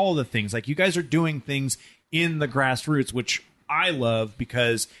 Like with all the things, like you guys are doing things in the grassroots, which I love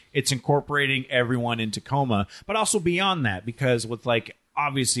because it's incorporating everyone in Tacoma, but also beyond that, because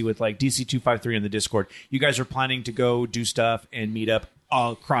obviously with DC253 in the Discord, you guys are planning to go do stuff and meet up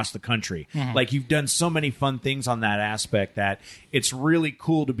all across the country. Like you've done so many fun things on that aspect that it's really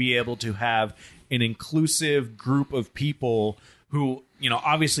cool to be able to have an inclusive group of people who,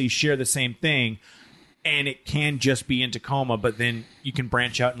 obviously share the same thing, and it can just be in Tacoma, but then you can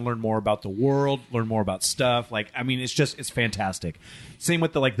branch out and learn more about the world, learn more about stuff. Like, I mean, it's fantastic. Same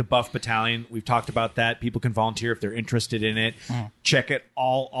with the Buff Battalion. We've talked about that. People can volunteer if they're interested in it. Check it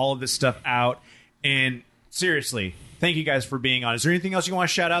all of this stuff out. And seriously, thank you guys for being on. Is there anything else you want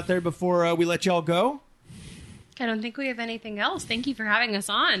to shout out there before we let y'all go? I don't think we have anything else. Thank you for having us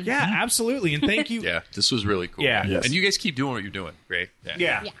on. Yeah, absolutely. And thank you. Yeah, this was really cool. Yeah. Yes. And you guys keep doing what you're doing. Great.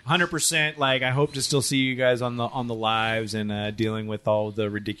 Yeah, 100%. Like, I hope to still see you guys on the lives and dealing with all the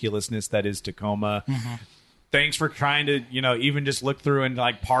ridiculousness that is Tacoma. Thanks for trying to, even just look through and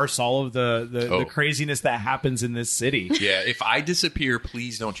parse all of the craziness that happens in this city. Yeah, if I disappear,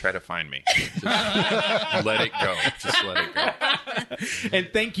 please don't try to find me. Just let it go. Just let it go. And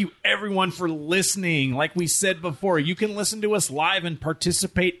thank you, everyone, for listening. Like we said before, you can listen to us live and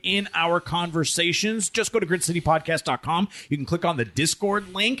participate in our conversations. Just go to gridcitypodcast.com. You can click on the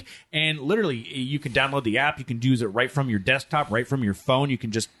Discord link, and literally, you can download the app. You can use it right from your desktop, right from your phone. You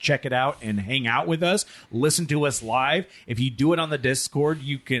can just check it out and hang out with us. Listen to us live. If you do it on the Discord,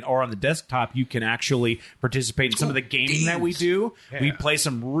 or on the desktop, you can actually participate in some of the gaming that we do. Yeah. We play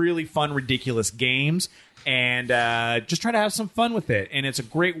some really fun, ridiculous games, and just try to have some fun with it. And it's a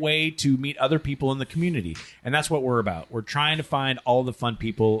great way to meet other people in the community, and that's what we're about. We're trying to find all the fun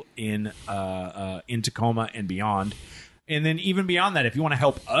people in Tacoma and beyond. And then even beyond that, if you want to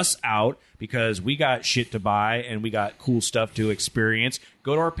help us out, because we got shit to buy and we got cool stuff to experience,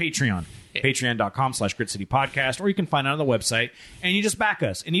 go to our Patreon. Patreon.com/GridCityPodcast, or you can find it on the website, and you just back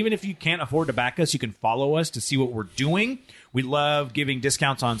us. And even if you can't afford to back us, you can follow us to see what we're doing. We love giving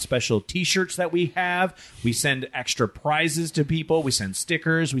discounts on special t-shirts that we have. We send extra prizes to people. We send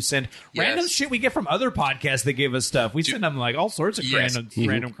stickers. We send random shit we get from other podcasts that give us stuff. We send them all sorts of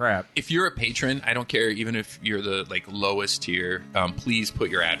random crap. If you're a patron, I don't care, even if you're the lowest tier, please put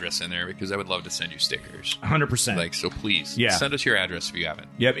your address in there, because I would love to send you stickers. 100%. So please, yeah, send us your address if you haven't.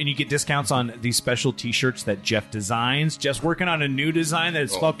 Yep, and you get discounts on these special t-shirts that Jeff designs. Jeff's working on a new design that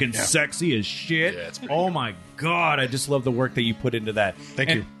is sexy as shit. Yeah, oh my God, I just love the work that you put into that.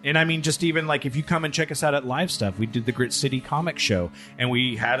 Thank you. And I mean, just even if you come and check us out at live stuff, we did the Grit City Comic Show, and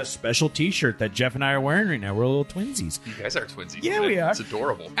we had a special t-shirt that Jeff and I are wearing right now. We're little twinsies. You guys are twinsies. Yeah, we are. It's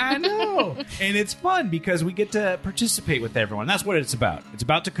adorable. I know. And it's fun because we get to participate with everyone. That's what it's about. It's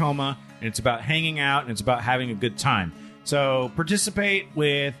about Tacoma, and it's about hanging out, and it's about having a good time. So participate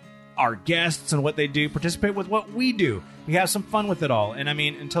with our guests and what they do. Participate with what we do. We have some fun with it all. And I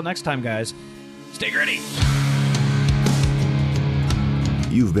mean, until next time, guys, stay gritty.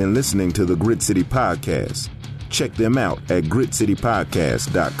 You've been listening to the Grit City Podcast. Check them out at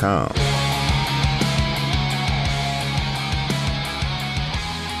gritcitypodcast.com.